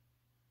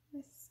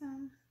with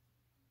some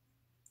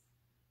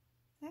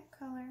that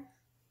color.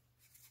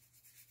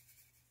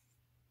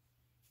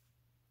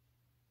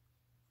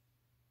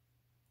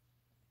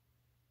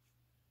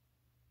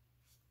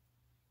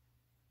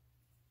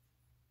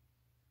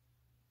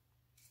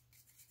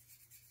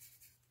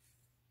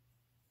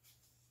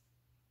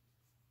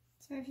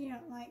 So if you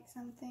don't like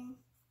something,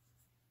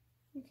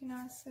 you can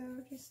also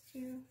just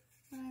do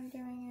what I'm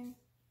doing and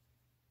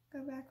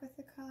go back with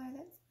the color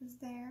that was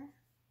there.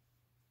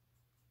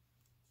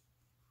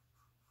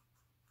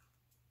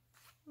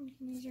 You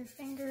can use your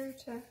finger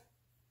to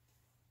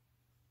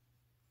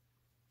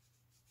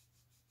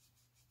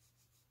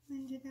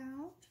blend it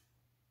out.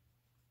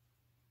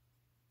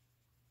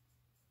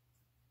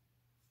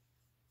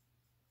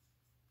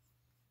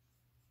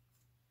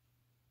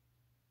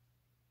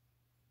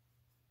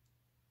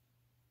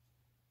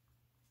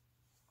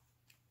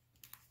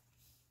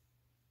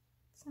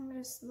 So I'm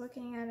just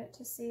looking at it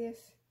to see if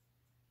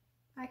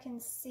I can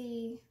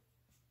see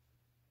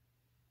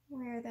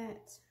where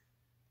that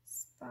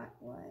spot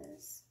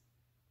was.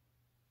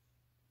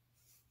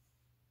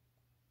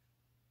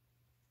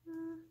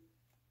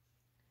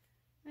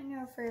 I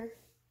know for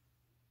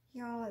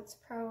y'all it's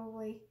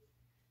probably,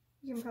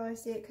 you can probably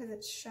see it because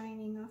it's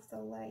shining off the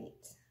light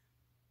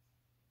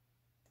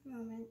at the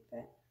moment,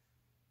 but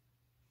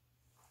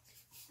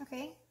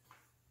okay.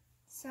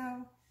 So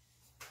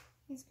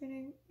he's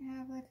gonna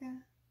have like a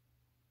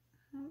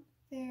hump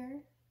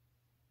there.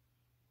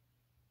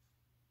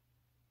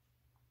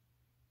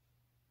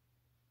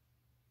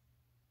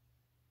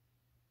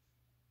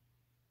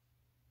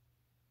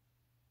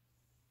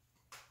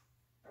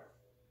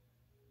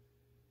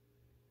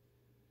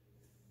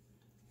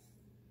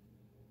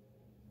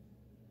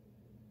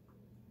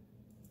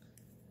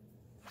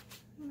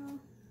 Well,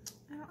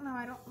 I don't know,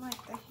 I don't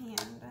like the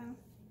hand. I'm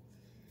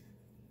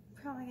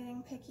probably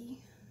getting picky.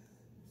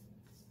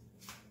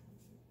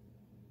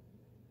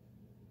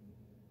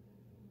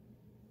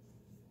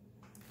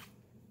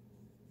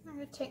 I'm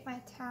going to take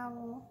my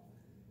towel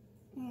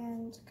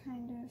and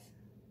kind of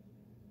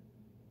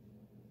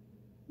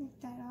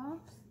lift that off.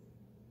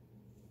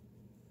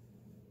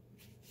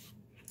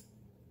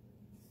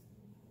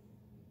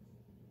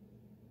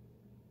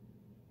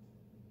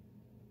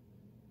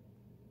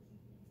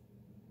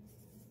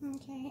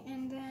 Okay,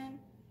 and then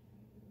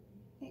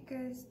it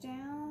goes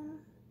down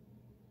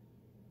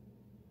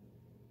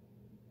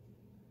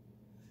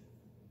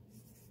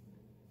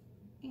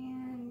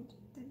and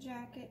the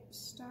jacket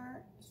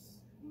starts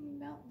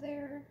about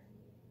there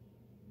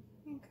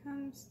and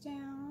comes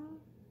down.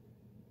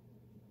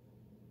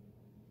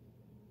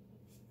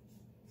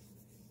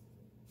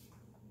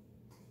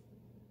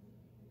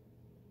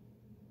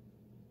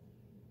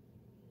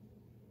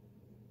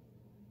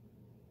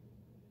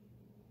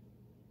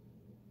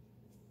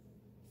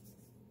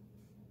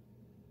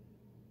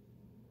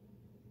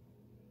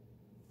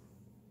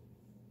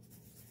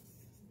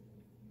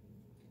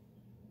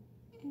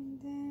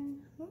 And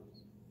then,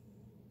 oops,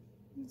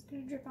 it's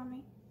gonna drip on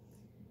me.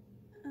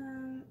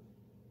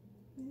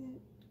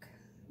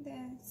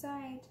 The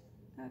side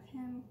of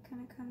him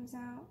kind of comes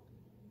out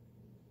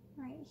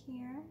right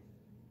here.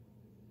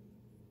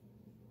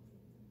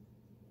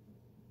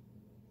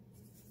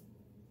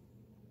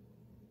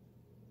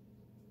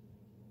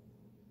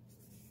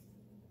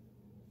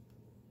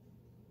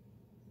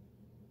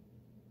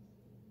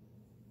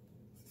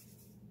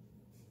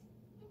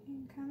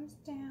 And comes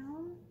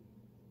down.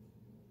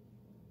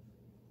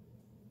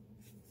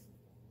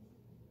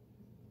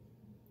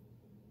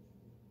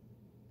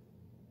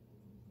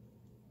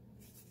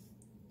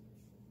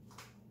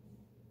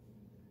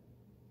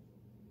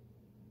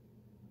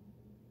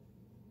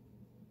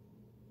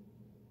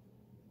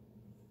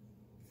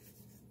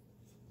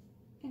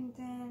 And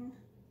then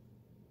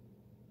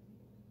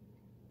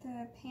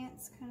the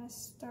pants kind of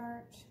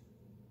start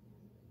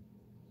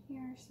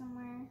here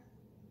somewhere,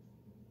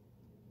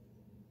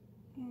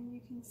 and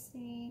you can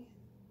see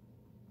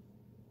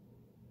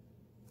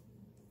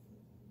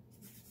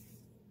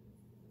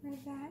where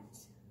that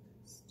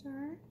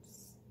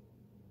starts.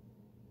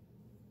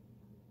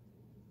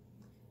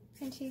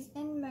 And she's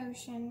in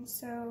motion,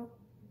 so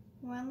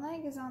one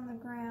leg is on the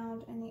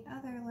ground and the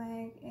other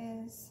leg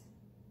is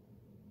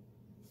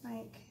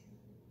like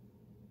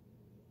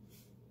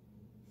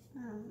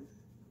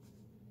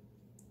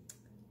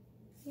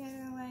the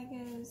other leg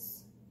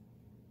is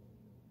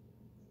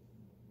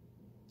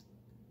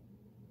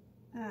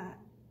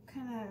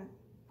kind of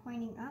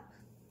pointing up.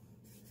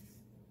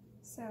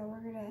 So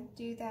we're gonna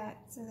do that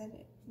so that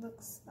it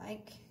looks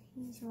like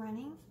he's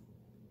running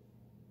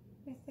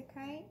with the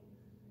kite.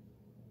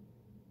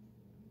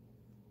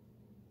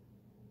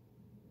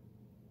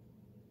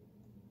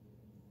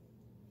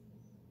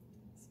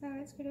 So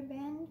it's gonna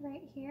bend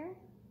right here.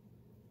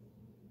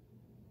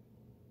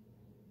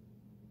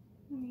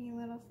 Maybe a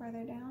little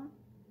further down.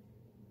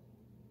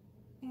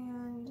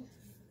 And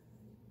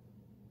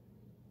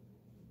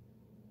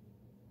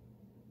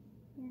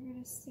you're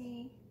gonna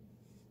see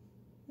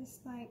this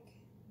like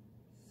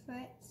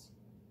foot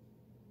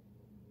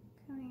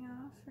coming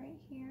off right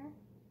here.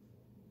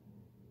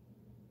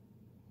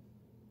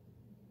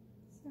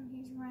 So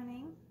he's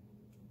running.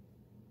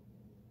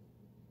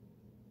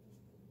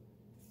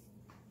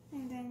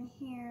 And then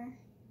here,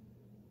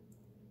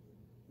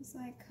 this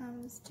leg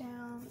comes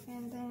down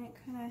and then it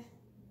kind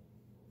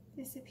of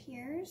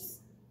disappears.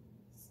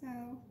 So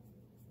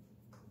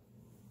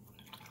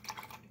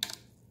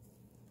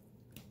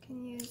you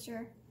can use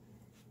your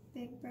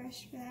big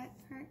brush for that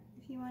part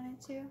if you wanted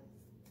to.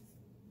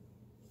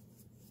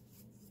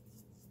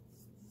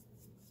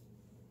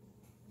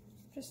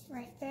 Just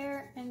right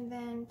there, and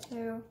then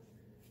to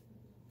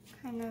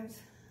kind of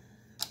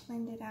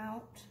blend it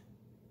out,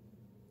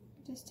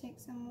 just take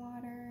some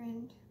water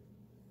and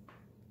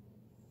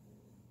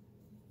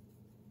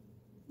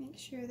make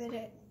sure that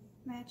it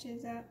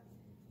matches up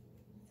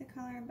the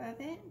color above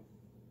it,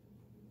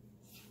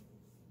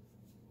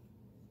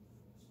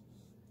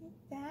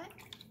 like that.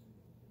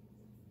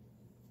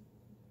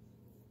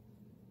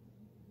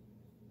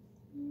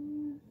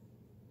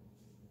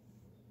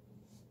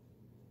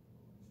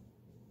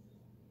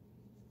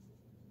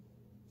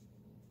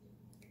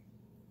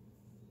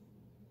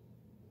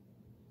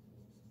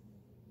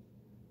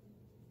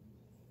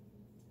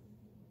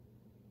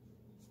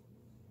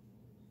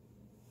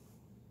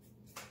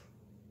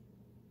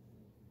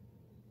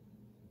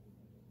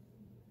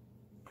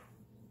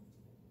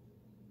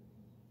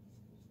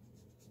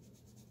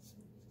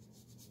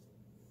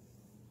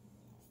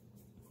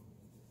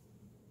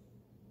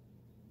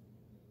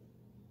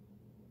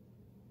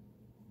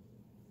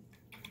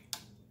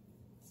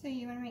 So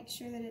you want to make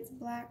sure that it's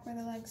black where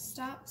the leg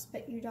stops,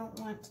 but you don't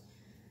want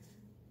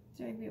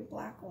there to be a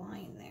black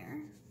line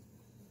there.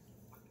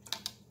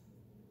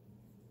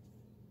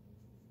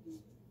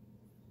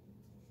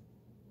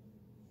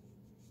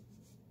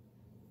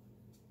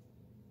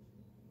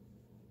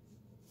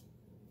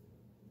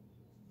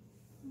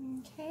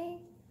 Okay,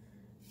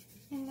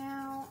 and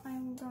now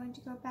I'm going to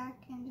go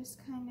back and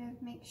just kind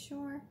of make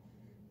sure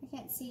I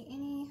can't see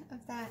any of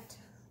that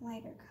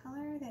lighter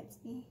color that's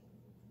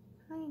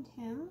behind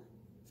him.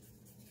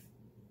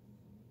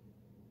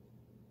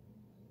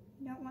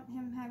 You don't want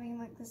him having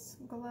like this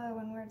glow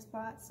in weird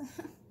spots.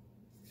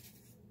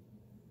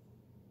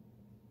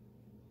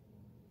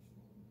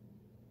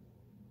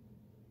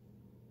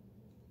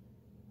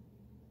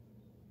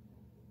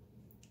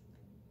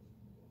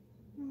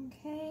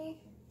 Okay,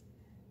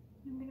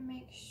 I'm gonna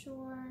make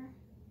sure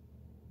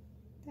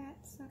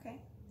that's okay.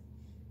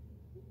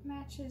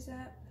 Matches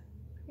up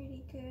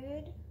pretty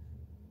good.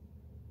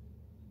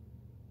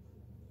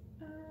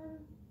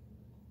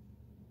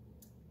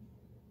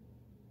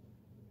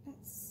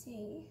 Let's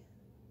see.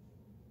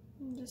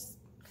 I'm just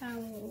kind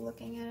of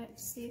looking at it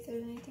to see if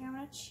there's anything I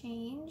want to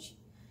change.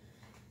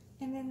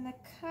 And then the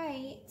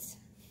kite, let's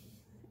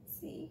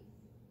see.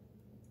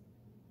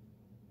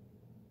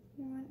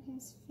 I want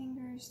his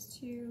fingers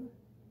to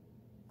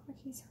look like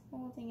he's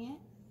holding it.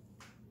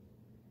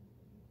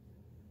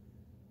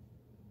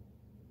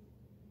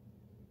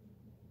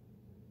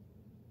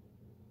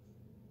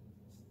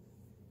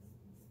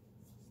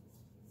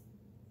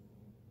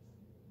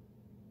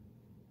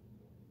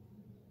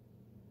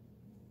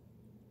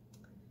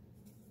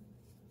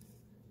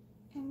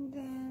 And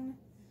then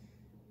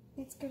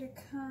it's going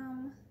to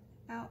come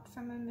out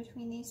from in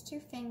between these two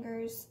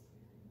fingers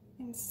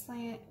and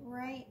slant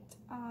right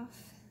off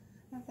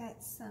of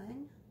that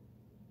sun.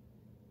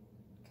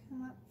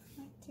 Come up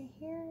right to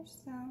here,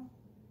 so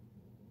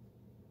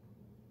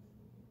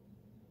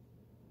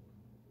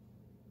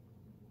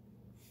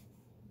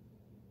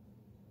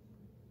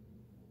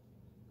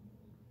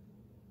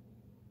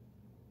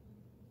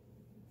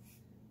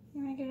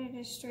you want to get it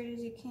as straight as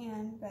you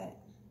can, but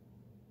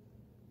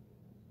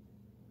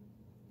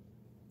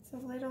it's a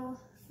little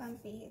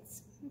bumpy.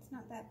 It's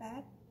not that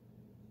bad.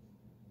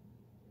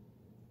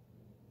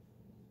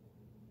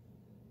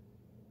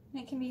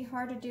 And it can be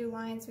hard to do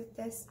lines with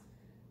this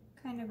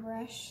kind of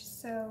brush,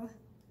 so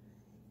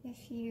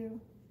if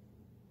you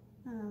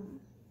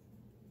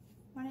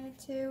wanted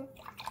to,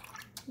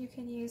 you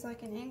could use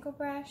like an angle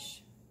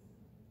brush,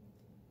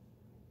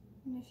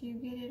 and if you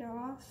get it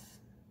off,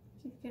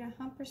 if you get a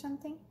hump or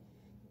something,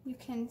 you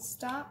can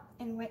stop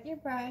and wet your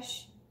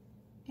brush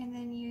and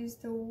then use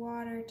the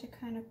water to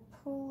kind of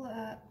pull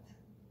up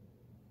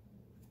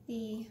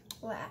the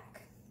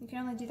black. You can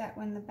only do that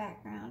when the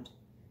background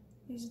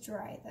is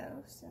dry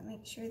though, so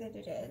make sure that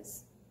it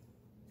is.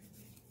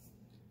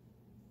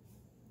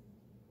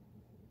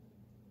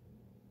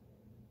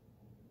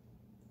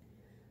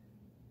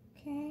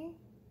 Okay,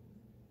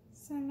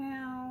 so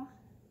now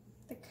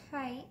the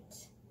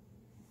kite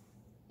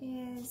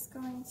is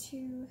going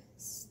to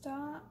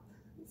stop.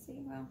 Let's see,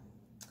 well,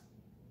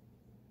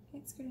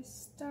 it's going to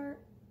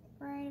start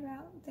right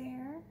about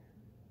there,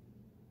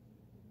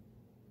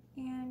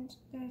 and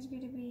there's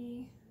going to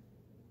be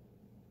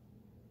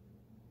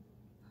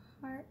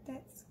a part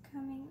that's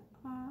coming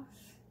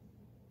off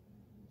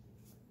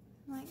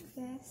like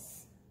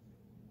this.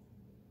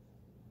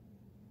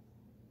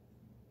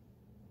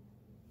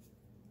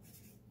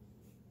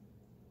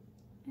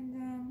 And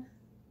then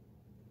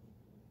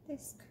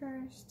this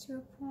curves to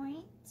a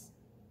point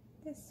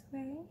this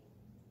way.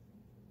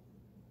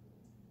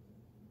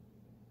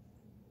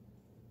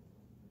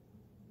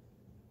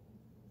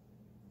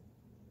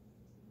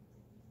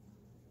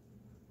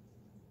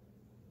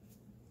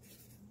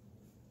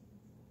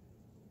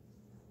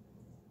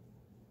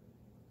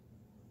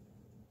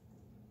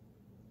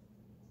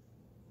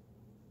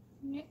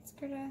 And it's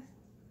gonna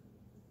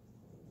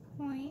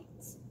point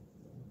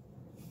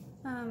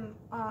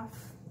off.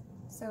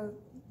 So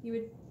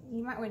you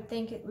might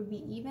think it would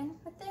be even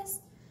with this,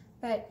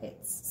 but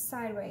it's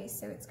sideways,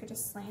 so it's going to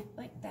slant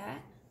like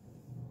that.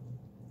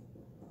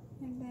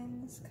 And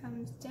then this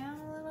comes down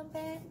a little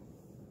bit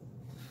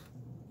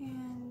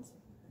and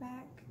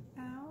back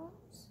out.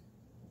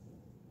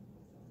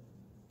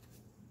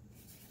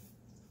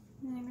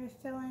 And then I'm going to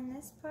fill in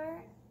this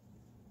part.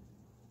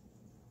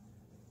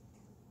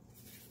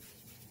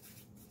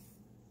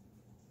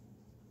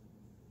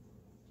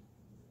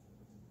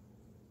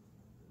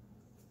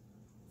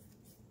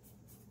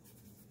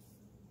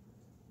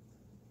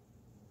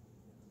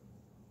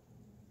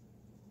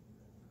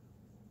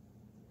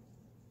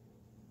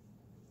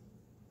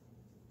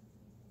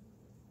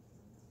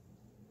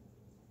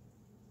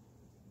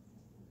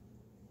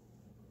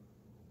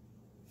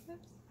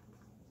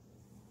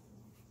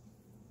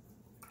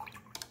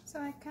 So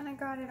I kind of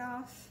got it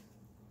off,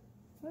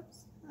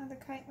 whoops, of the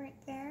kite right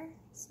there.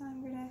 So I'm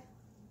going to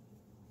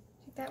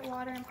take that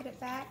water and put it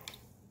back.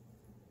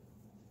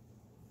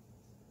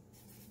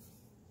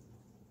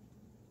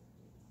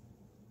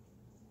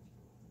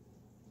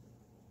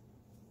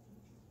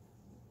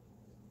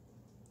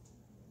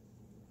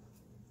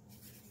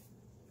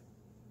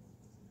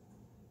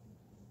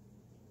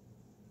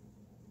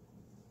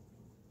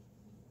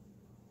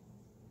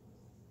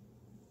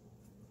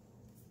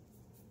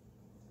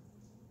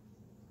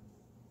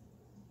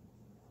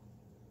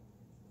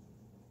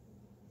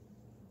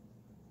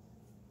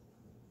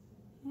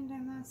 And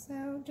I'm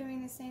also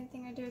doing the same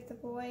thing I did with the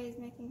boy, is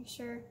making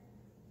sure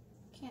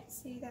you can't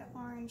see that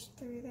orange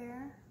through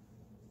there.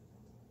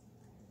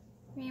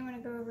 You may want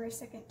to go over a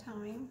second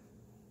time.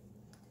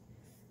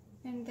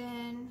 And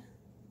then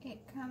it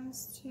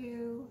comes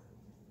to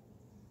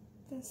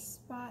this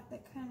spot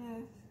that kind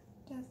of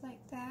does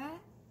like that.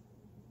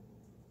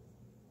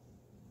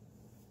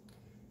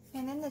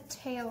 And then the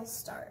tail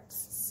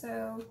starts.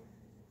 So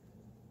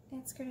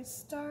it's going to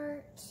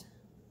start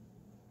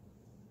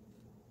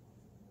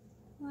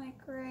like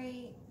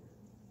right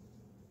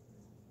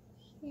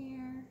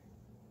here.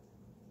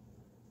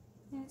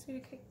 And it's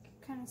going to get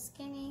kind of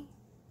skinny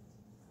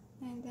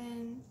and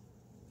then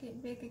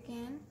get big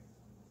again.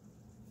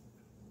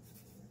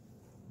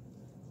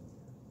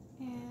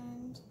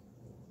 And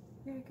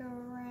we're going to go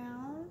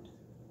around.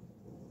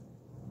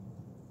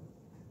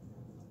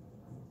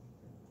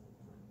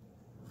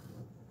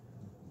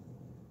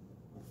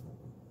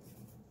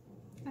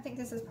 I think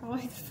this is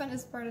probably the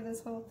funnest part of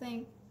this whole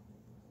thing,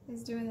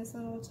 is doing this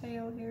little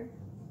tail here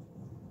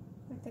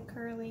with the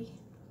curly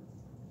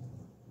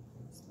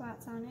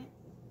spots on it.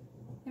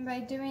 And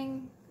by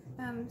doing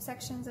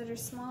sections that are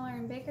smaller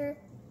and bigger,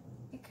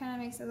 it kind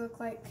of makes it look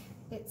like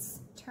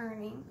it's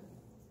turning.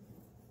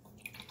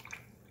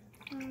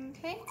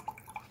 Okay,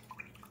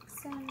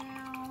 so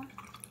now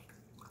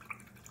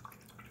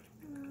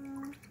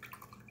I'm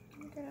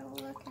gonna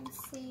look and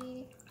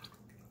see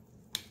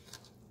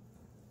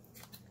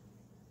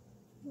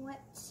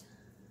what,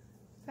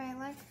 if I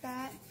like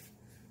that,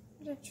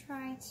 I'm gonna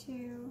try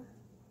to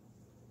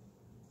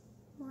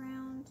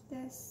round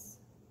this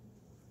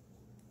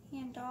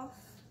hand off.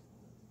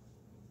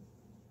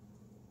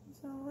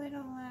 It's a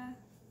little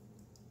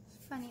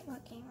funny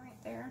looking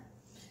right there,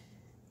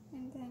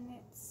 and then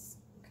it's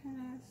kind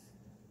of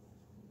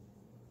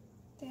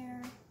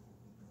there.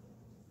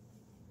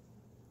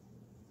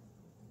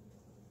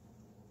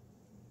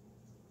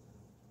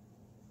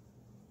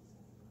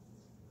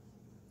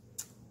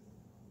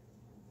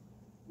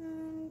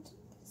 And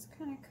this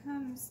kind of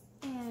comes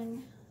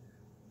in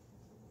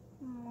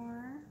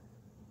more.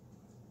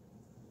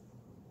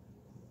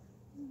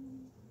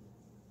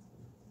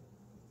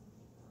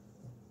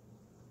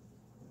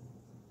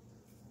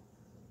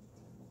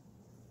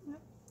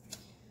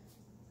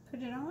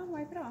 Put it on,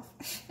 wipe it off.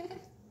 So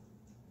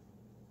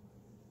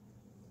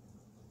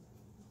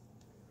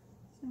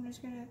I'm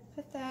just going to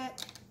put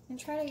that and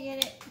try to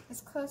get it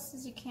as close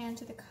as you can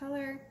to the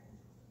color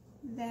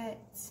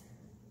that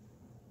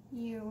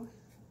you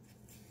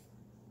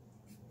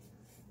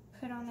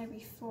put on there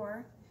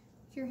before.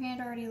 If your hand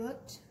already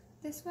looked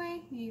this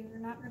way, you're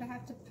not going to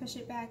have to push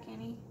it back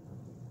any.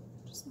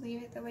 Just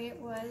leave it the way it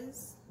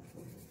was,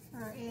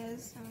 or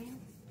is, I mean.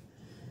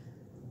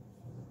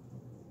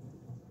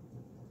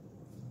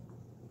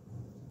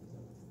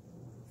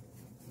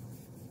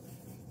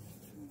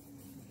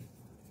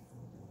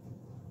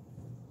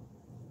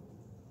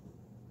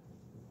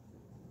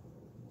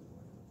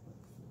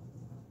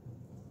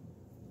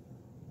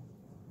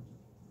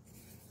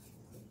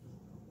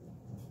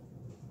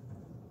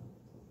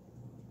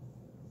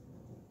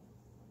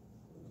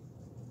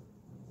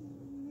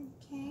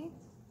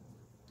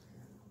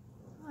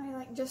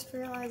 Just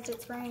realized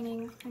it's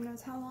raining. Who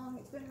knows how long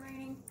it's been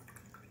raining.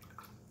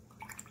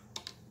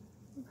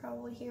 You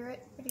probably hear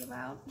it pretty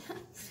loud.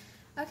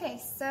 Okay,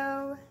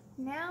 so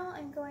now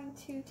I'm going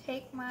to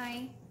take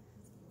my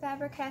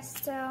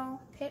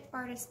Faber-Castell Pitt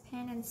Artist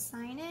Pen and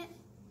sign it.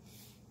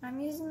 I'm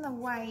using the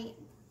white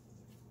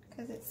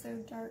because it's so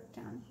dark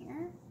down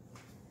here.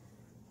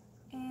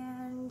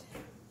 And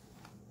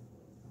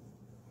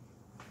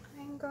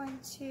I'm going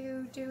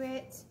to do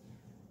it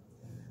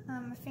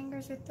my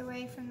fingers width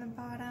away from the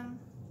bottom,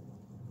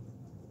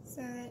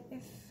 so that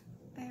if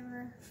I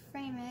ever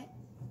frame it,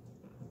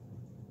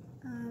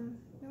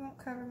 it won't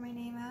cover my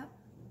name up.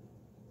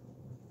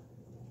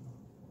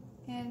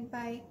 And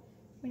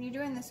when you're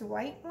doing this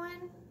white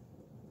one,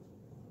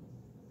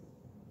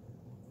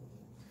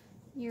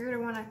 you're going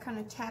to want to kind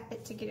of tap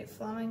it to get it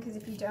flowing, because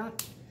if you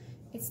don't,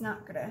 it's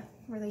not going to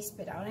really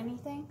spit out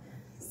anything.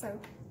 So,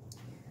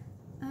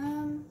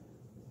 I'm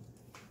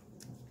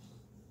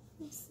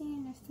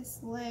seeing if this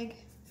leg,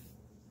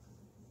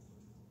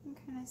 I'm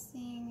kind of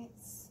seeing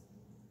it's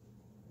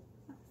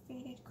not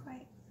faded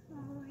quite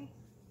all the way.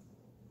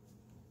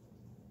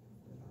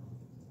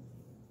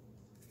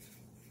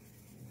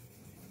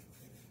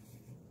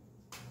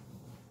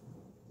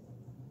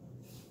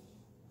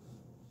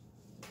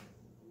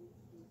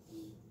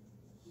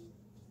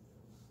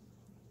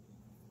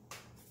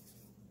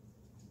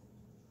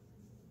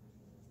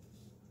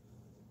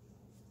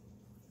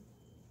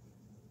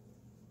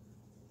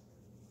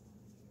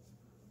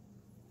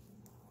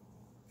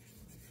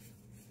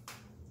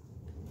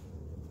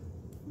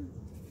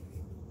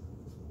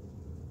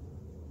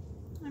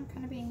 I'm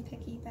kind of being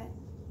picky, but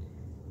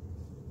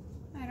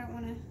I don't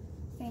want to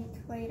think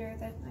later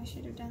that I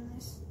should have done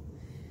this.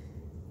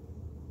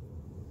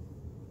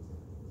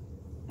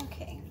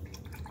 Okay,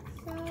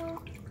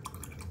 so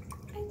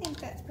I think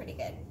that's pretty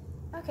good.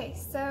 Okay,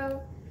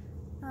 so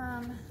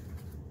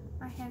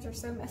my hands are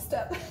so messed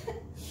up.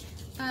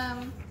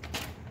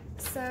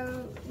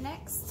 So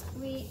next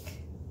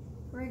week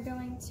we're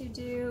going to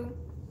do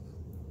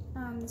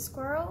the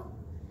squirrel,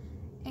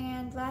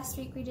 And last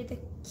week we did the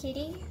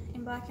kitty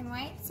in black and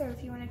white, so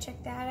if you want to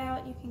check that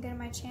out, you can go to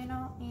my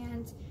channel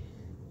and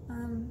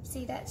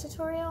see that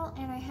tutorial.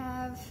 And I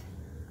have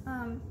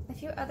a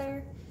few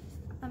other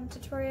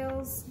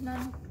tutorials,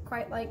 none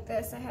quite like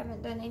this. I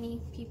haven't done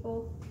any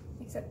people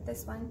except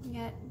this one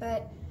yet,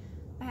 but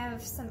I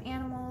have some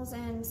animals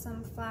and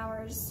some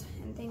flowers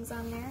and things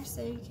on there,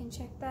 so you can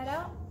check that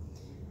out.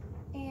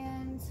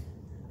 And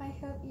I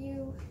hope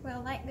you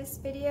will like this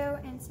video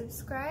and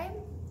subscribe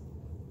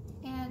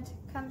and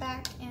come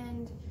back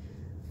and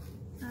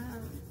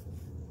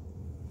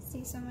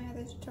see some of my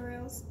other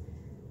tutorials.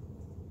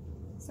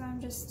 So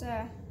I'm just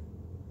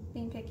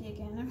being picky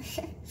again.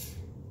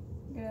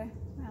 I'm gonna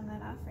round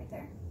that off right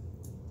there.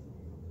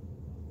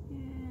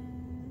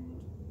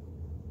 And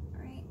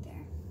right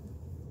there.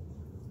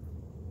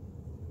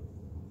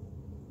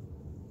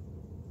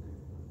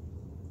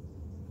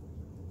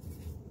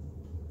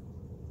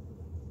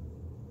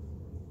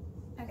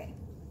 Okay,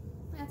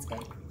 that's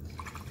good.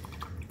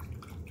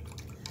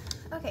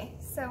 Okay,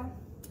 so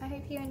I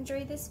hope you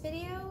enjoyed this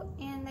video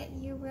and that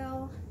you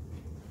will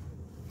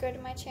go to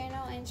my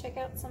channel and check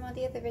out some of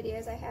the other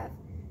videos I have.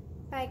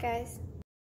 Bye guys.